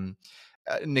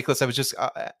 Niklas, I was just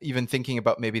even thinking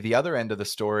about maybe the other end of the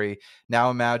story. Now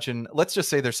imagine, let's just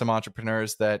say there's some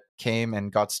entrepreneurs that came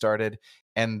and got started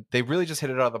and they really just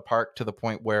hit it out of the park to the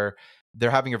point where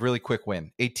they're having a really quick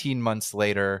win. 18 months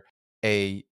later,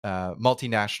 a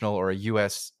multinational or a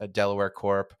US Delaware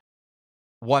Corp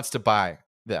wants to buy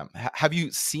them. Have you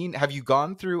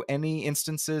gone through any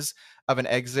instances of an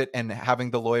exit and having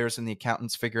the lawyers and the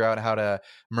accountants figure out how to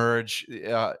merge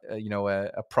a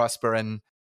Próspera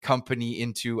company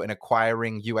into an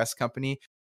acquiring US company?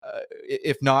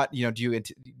 If not, do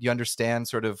you understand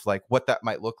sort of like what that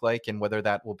might look like, and whether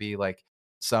that will be like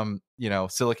some,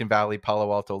 Silicon Valley,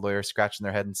 Palo Alto lawyer scratching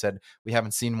their head and said, we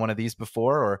haven't seen one of these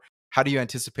before? Or how do you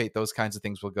anticipate those kinds of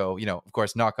things will go? Of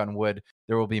course, knock on wood,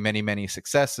 there will be many, many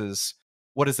successes.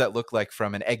 What does that look like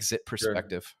from an exit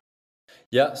perspective? Sure.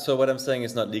 Yeah. So what I'm saying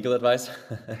is not legal advice.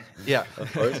 Yeah,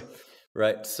 of course.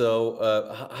 Right.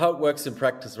 So how it works in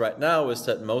practice right now is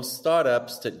that most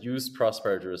startups that use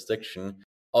Próspera jurisdiction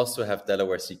also have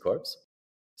Delaware C Corps,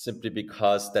 simply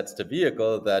because that's the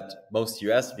vehicle that most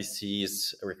US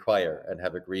VCs require and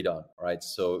have agreed on. Right.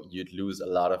 So you'd lose a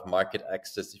lot of market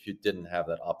access if you didn't have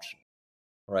that option.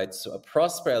 Right. So a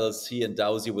Próspera LLC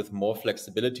endows you with more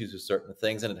flexibility to certain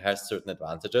things, and it has certain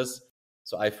advantages.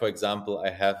 So for example, I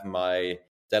have my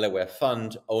Delaware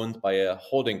fund owned by a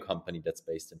holding company that's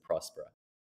based in Próspera,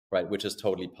 right? Which is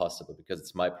totally possible because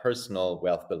it's my personal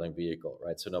wealth building vehicle,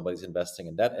 right? So nobody's investing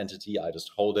in that entity. I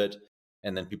just hold it.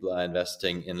 And then people are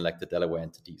investing in like the Delaware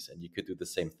entities. And you could do the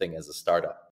same thing as a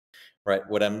startup, right?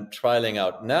 What I'm trialing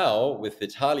out now with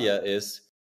Italia is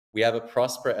we have a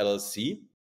Próspera LLC,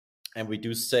 and we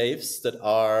do safes that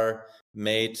are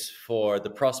made for the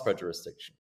Próspera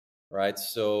jurisdiction. Right.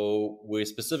 So we're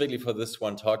specifically for this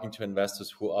one talking to investors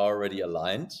who are already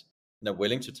aligned and are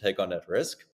willing to take on that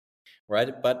risk.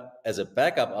 Right. But as a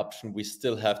backup option, we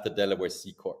still have the Delaware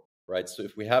C Corp. Right. So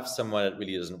if we have someone that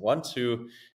really doesn't want to,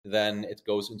 then it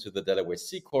goes into the Delaware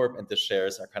C Corp, and the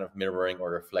shares are kind of mirroring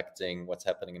or reflecting what's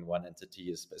happening in one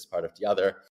entity as part of the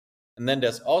other. And then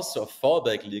there's also a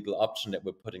fallback legal option that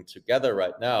we're putting together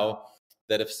right now,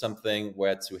 that if something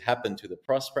were to happen to the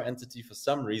Próspera entity for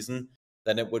some reason,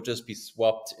 then it would just be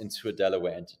swapped into a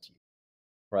Delaware entity,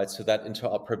 right? So that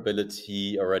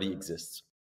interoperability already exists,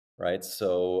 right?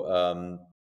 So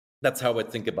that's how I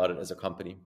think about it as a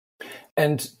company.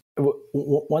 And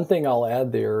one thing I'll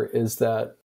add there is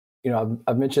that,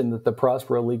 I've mentioned that the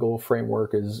Próspera legal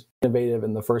framework is innovative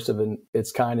and the first of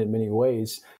its kind in many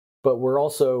ways, but we're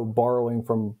also borrowing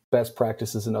from best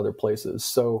practices in other places.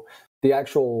 So the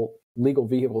actual legal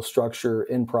vehicle structure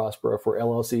in Próspera for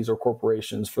LLCs or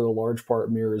corporations, for the large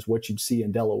part, mirrors what you'd see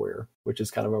in Delaware, which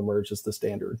has kind of emerged as the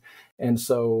standard. And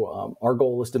so our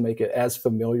goal is to make it as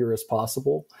familiar as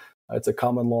possible. It's a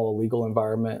common law legal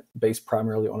environment based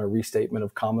primarily on a restatement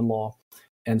of common law.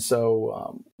 And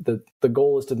so the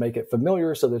goal is to make it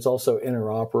familiar so that it's also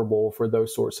interoperable for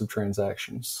those sorts of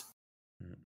transactions.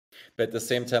 But at the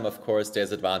same time, of course,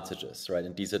 there's advantages, right?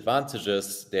 And these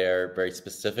advantages, they're very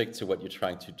specific to what you're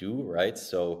trying to do, right?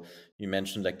 So you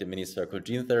mentioned like the mini circle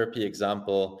gene therapy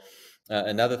example.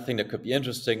 Another thing that could be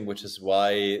interesting, which is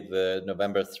why the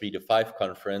November 3 to 5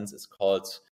 conference is called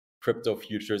Crypto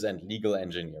Futures and Legal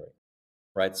Engineering,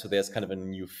 right? So there's kind of a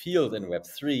new field in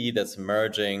Web3 that's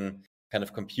merging kind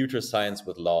of computer science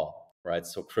with law, right?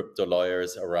 So crypto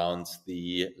lawyers around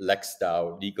the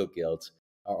LexDAO Legal Guild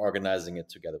are organizing it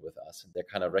together with us. And they're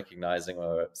kind of recognizing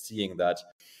or seeing that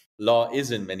law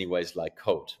is in many ways like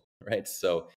code, right?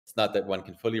 So it's not that one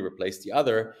can fully replace the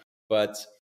other, but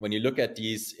when you look at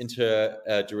these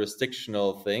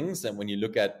inter-jurisdictional things, and when you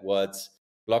look at what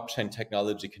blockchain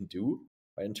technology can do,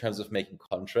 right, in terms of making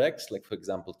contracts, like, for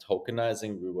example,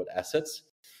 tokenizing real-world assets.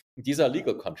 These are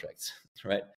legal contracts,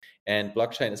 right? And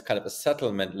blockchain is kind of a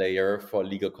settlement layer for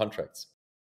legal contracts.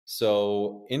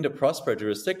 So in the Próspera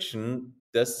jurisdiction,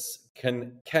 this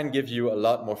can give you a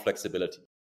lot more flexibility.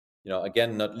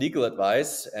 Again, not legal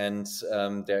advice, and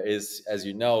there is, as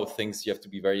you know, things you have to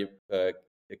be very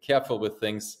careful with,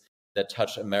 things that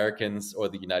touch Americans or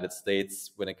the United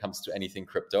States when it comes to anything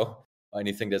crypto, or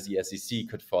anything that the SEC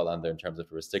could fall under in terms of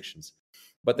jurisdictions.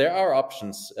 But there are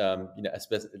options,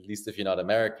 at least if you're not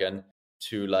American,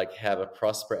 to like have a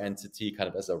Próspera entity kind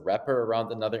of as a wrapper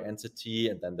around another entity,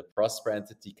 and then the Próspera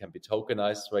entity can be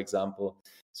tokenized, for example.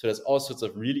 So there's all sorts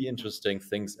of really interesting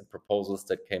things and proposals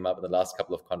that came up in the last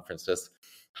couple of conferences,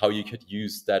 how you could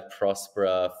use that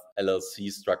Próspera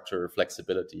LLC structure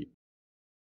flexibility.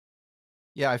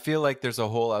 Yeah, I feel like there's a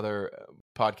whole other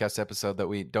podcast episode that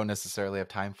we don't necessarily have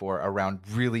time for around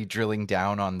really drilling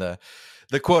down on the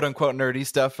quote unquote nerdy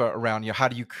stuff around, how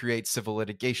do you create civil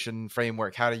litigation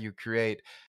framework? How do you create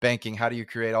banking? How do you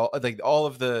create all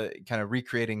of the kind of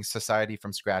recreating society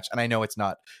from scratch? And I know it's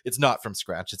not from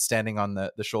scratch. It's standing on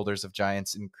the shoulders of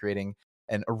giants and creating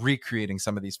and recreating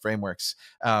some of these frameworks.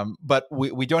 But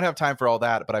we don't have time for all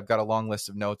that, but I've got a long list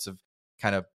of notes of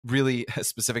kind of really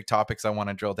specific topics I want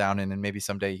to drill down in, and maybe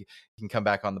someday you can come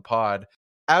back on the pod.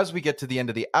 As we get to the end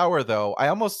of the hour, though,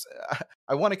 I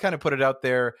want to kind of put it out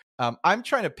there. I'm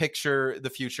trying to picture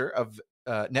the future of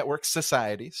network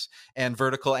societies and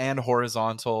vertical and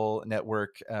horizontal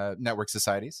network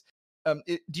societies.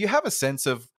 Do you have a sense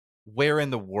of where in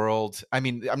the world? I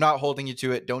mean, I'm not holding you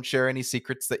to it. Don't share any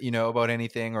secrets that you know about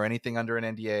anything or anything under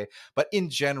an NDA. But in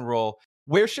general,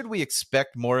 where should we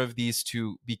expect more of these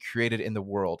to be created in the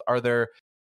world? Are there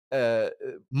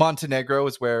Montenegro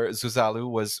is where Zuzalu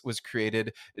was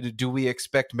created. Do we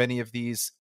expect many of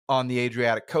these on the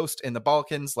Adriatic coast in the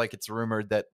Balkans, like it's rumored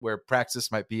that where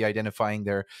Praxis might be identifying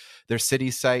their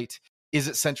city site? Is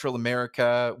it Central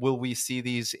America? Will we see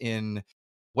these in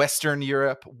Western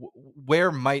Europe?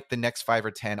 Where might the next 5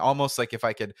 or 10, almost like if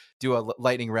I could do a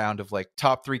lightning round of like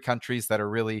top 3 countries that are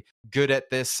really good at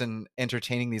this and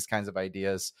entertaining these kinds of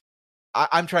ideas,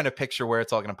 I'm trying to picture where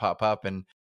it's all going to pop up. And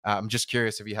I'm just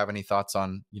curious if you have any thoughts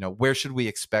on, where should we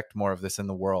expect more of this in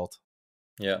the world?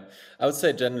 Yeah, I would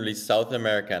say generally South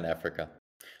America and Africa,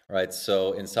 right?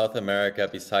 So in South America,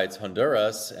 besides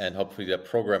Honduras, and hopefully that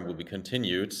program will be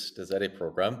continued, the ZEDE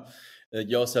program,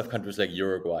 you also have countries like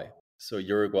Uruguay. So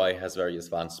Uruguay has very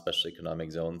advanced special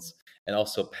economic zones, and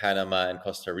also Panama and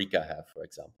Costa Rica have, for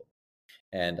example.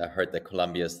 And I heard that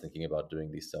Colombia is thinking about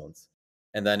doing these zones.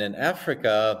 And then in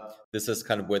Africa, this is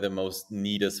kind of where the most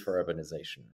need is for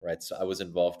urbanization, right? So I was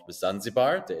involved with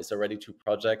Zanzibar. There is already 2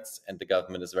 projects, and the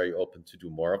government is very open to do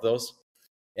more of those.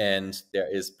 And there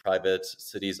is private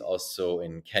cities also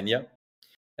in Kenya.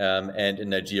 And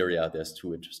in Nigeria, there's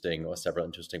several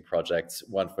interesting projects.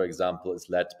 One, for example, is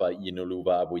led by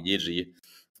Inoluwa Aboyeji,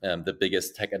 the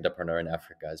biggest tech entrepreneur in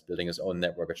Africa, is building his own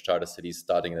network of charter cities,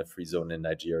 starting in a free zone in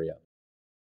Nigeria.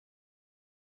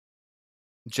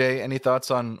 Jay, any thoughts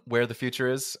on where the future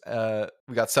is?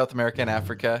 We got South America and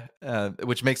Africa,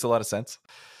 which makes a lot of sense.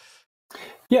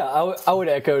 Yeah, I would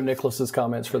echo Niklas's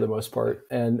comments for the most part.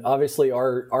 And obviously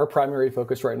our primary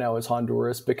focus right now is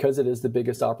Honduras because it is the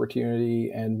biggest opportunity,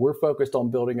 and we're focused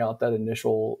on building out that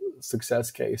initial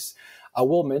success case. I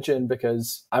will mention,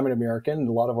 because I'm an American and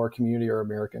a lot of our community are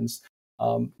Americans,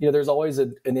 there's always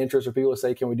an interest for people to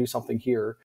say, can we do something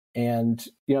here? And,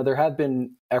 there have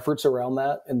been efforts around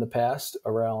that in the past,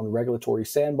 around regulatory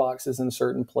sandboxes in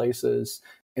certain places,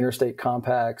 interstate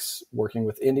compacts, working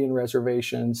with Indian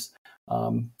reservations.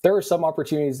 There are some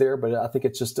opportunities there, but I think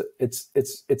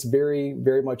it's very,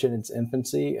 very much in its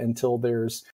infancy until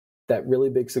there's that really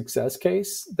big success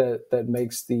case that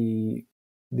makes the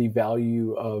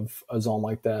value of a zone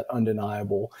like that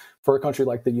undeniable. For a country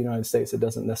like the United States, it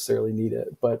doesn't necessarily need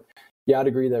it. But yeah, I'd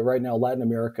agree that right now Latin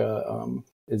America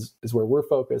is where we're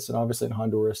focused, and obviously in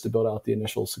Honduras to build out the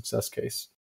initial success case.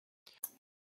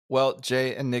 Well,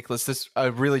 Jay and Niklas, this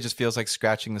really just feels like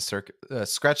scratching the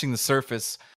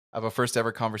surface of a first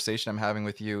ever conversation I'm having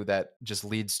with you that just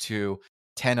leads to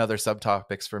 10 other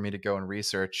subtopics for me to go and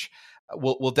research.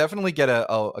 We'll definitely get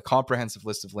a comprehensive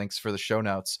list of links for the show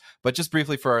notes, but just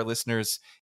briefly for our listeners,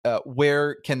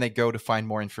 where can they go to find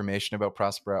more information about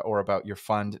Próspera or about your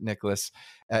fund, Niklas,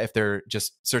 if they're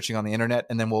just searching on the internet?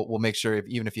 And then we'll make sure,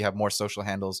 even if you have more social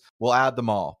handles, we'll add them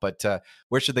all. But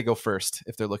where should they go first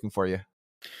if they're looking for you?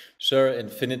 Sure,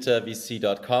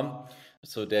 infinitavc.com.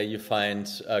 So there you find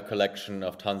a collection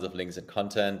of tons of links and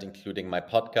content, including my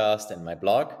podcast and my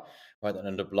blog, Right, and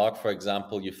on the blog, for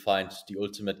example, you find the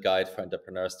ultimate guide for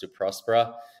entrepreneurs to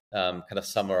Próspera, kind of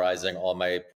summarizing all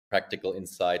my practical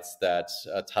insights that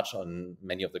touch on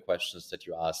many of the questions that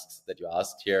you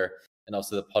asked here. And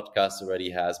also, the podcast already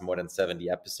has more than 70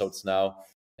 episodes now,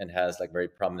 and has like very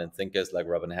prominent thinkers like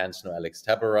Robin Hanson or Alex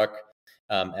Tabarrok.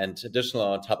 And additional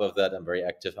on top of that, I'm very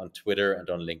active on Twitter and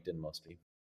on LinkedIn mostly.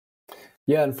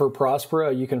 Yeah, and for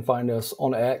Próspera, you can find us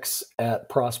on X at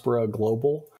Próspera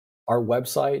Global. Our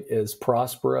website is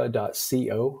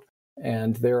prospera.co,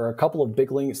 and there are a couple of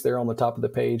big links there on the top of the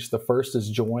page. The first is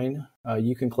join.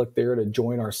 You can click there to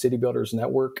join our City Builders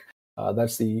Network.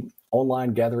 That's the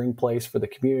online gathering place for the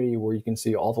community where you can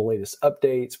see all the latest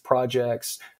updates,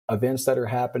 projects, events that are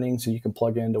happening. So you can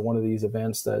plug into one of these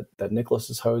events that Niklas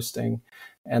is hosting.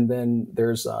 And then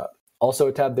there's also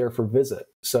a tab there for visit.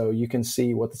 So you can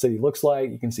see what the city looks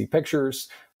like. You can see pictures,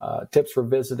 tips for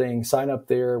visiting. Sign up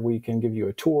there. We can give you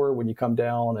a tour when you come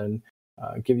down and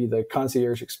give you the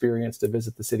concierge experience to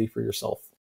visit the city for yourself.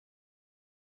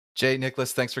 Jay,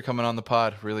 Niklas, thanks for coming on the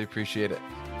pod. Really appreciate it.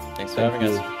 Thanks for having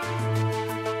us.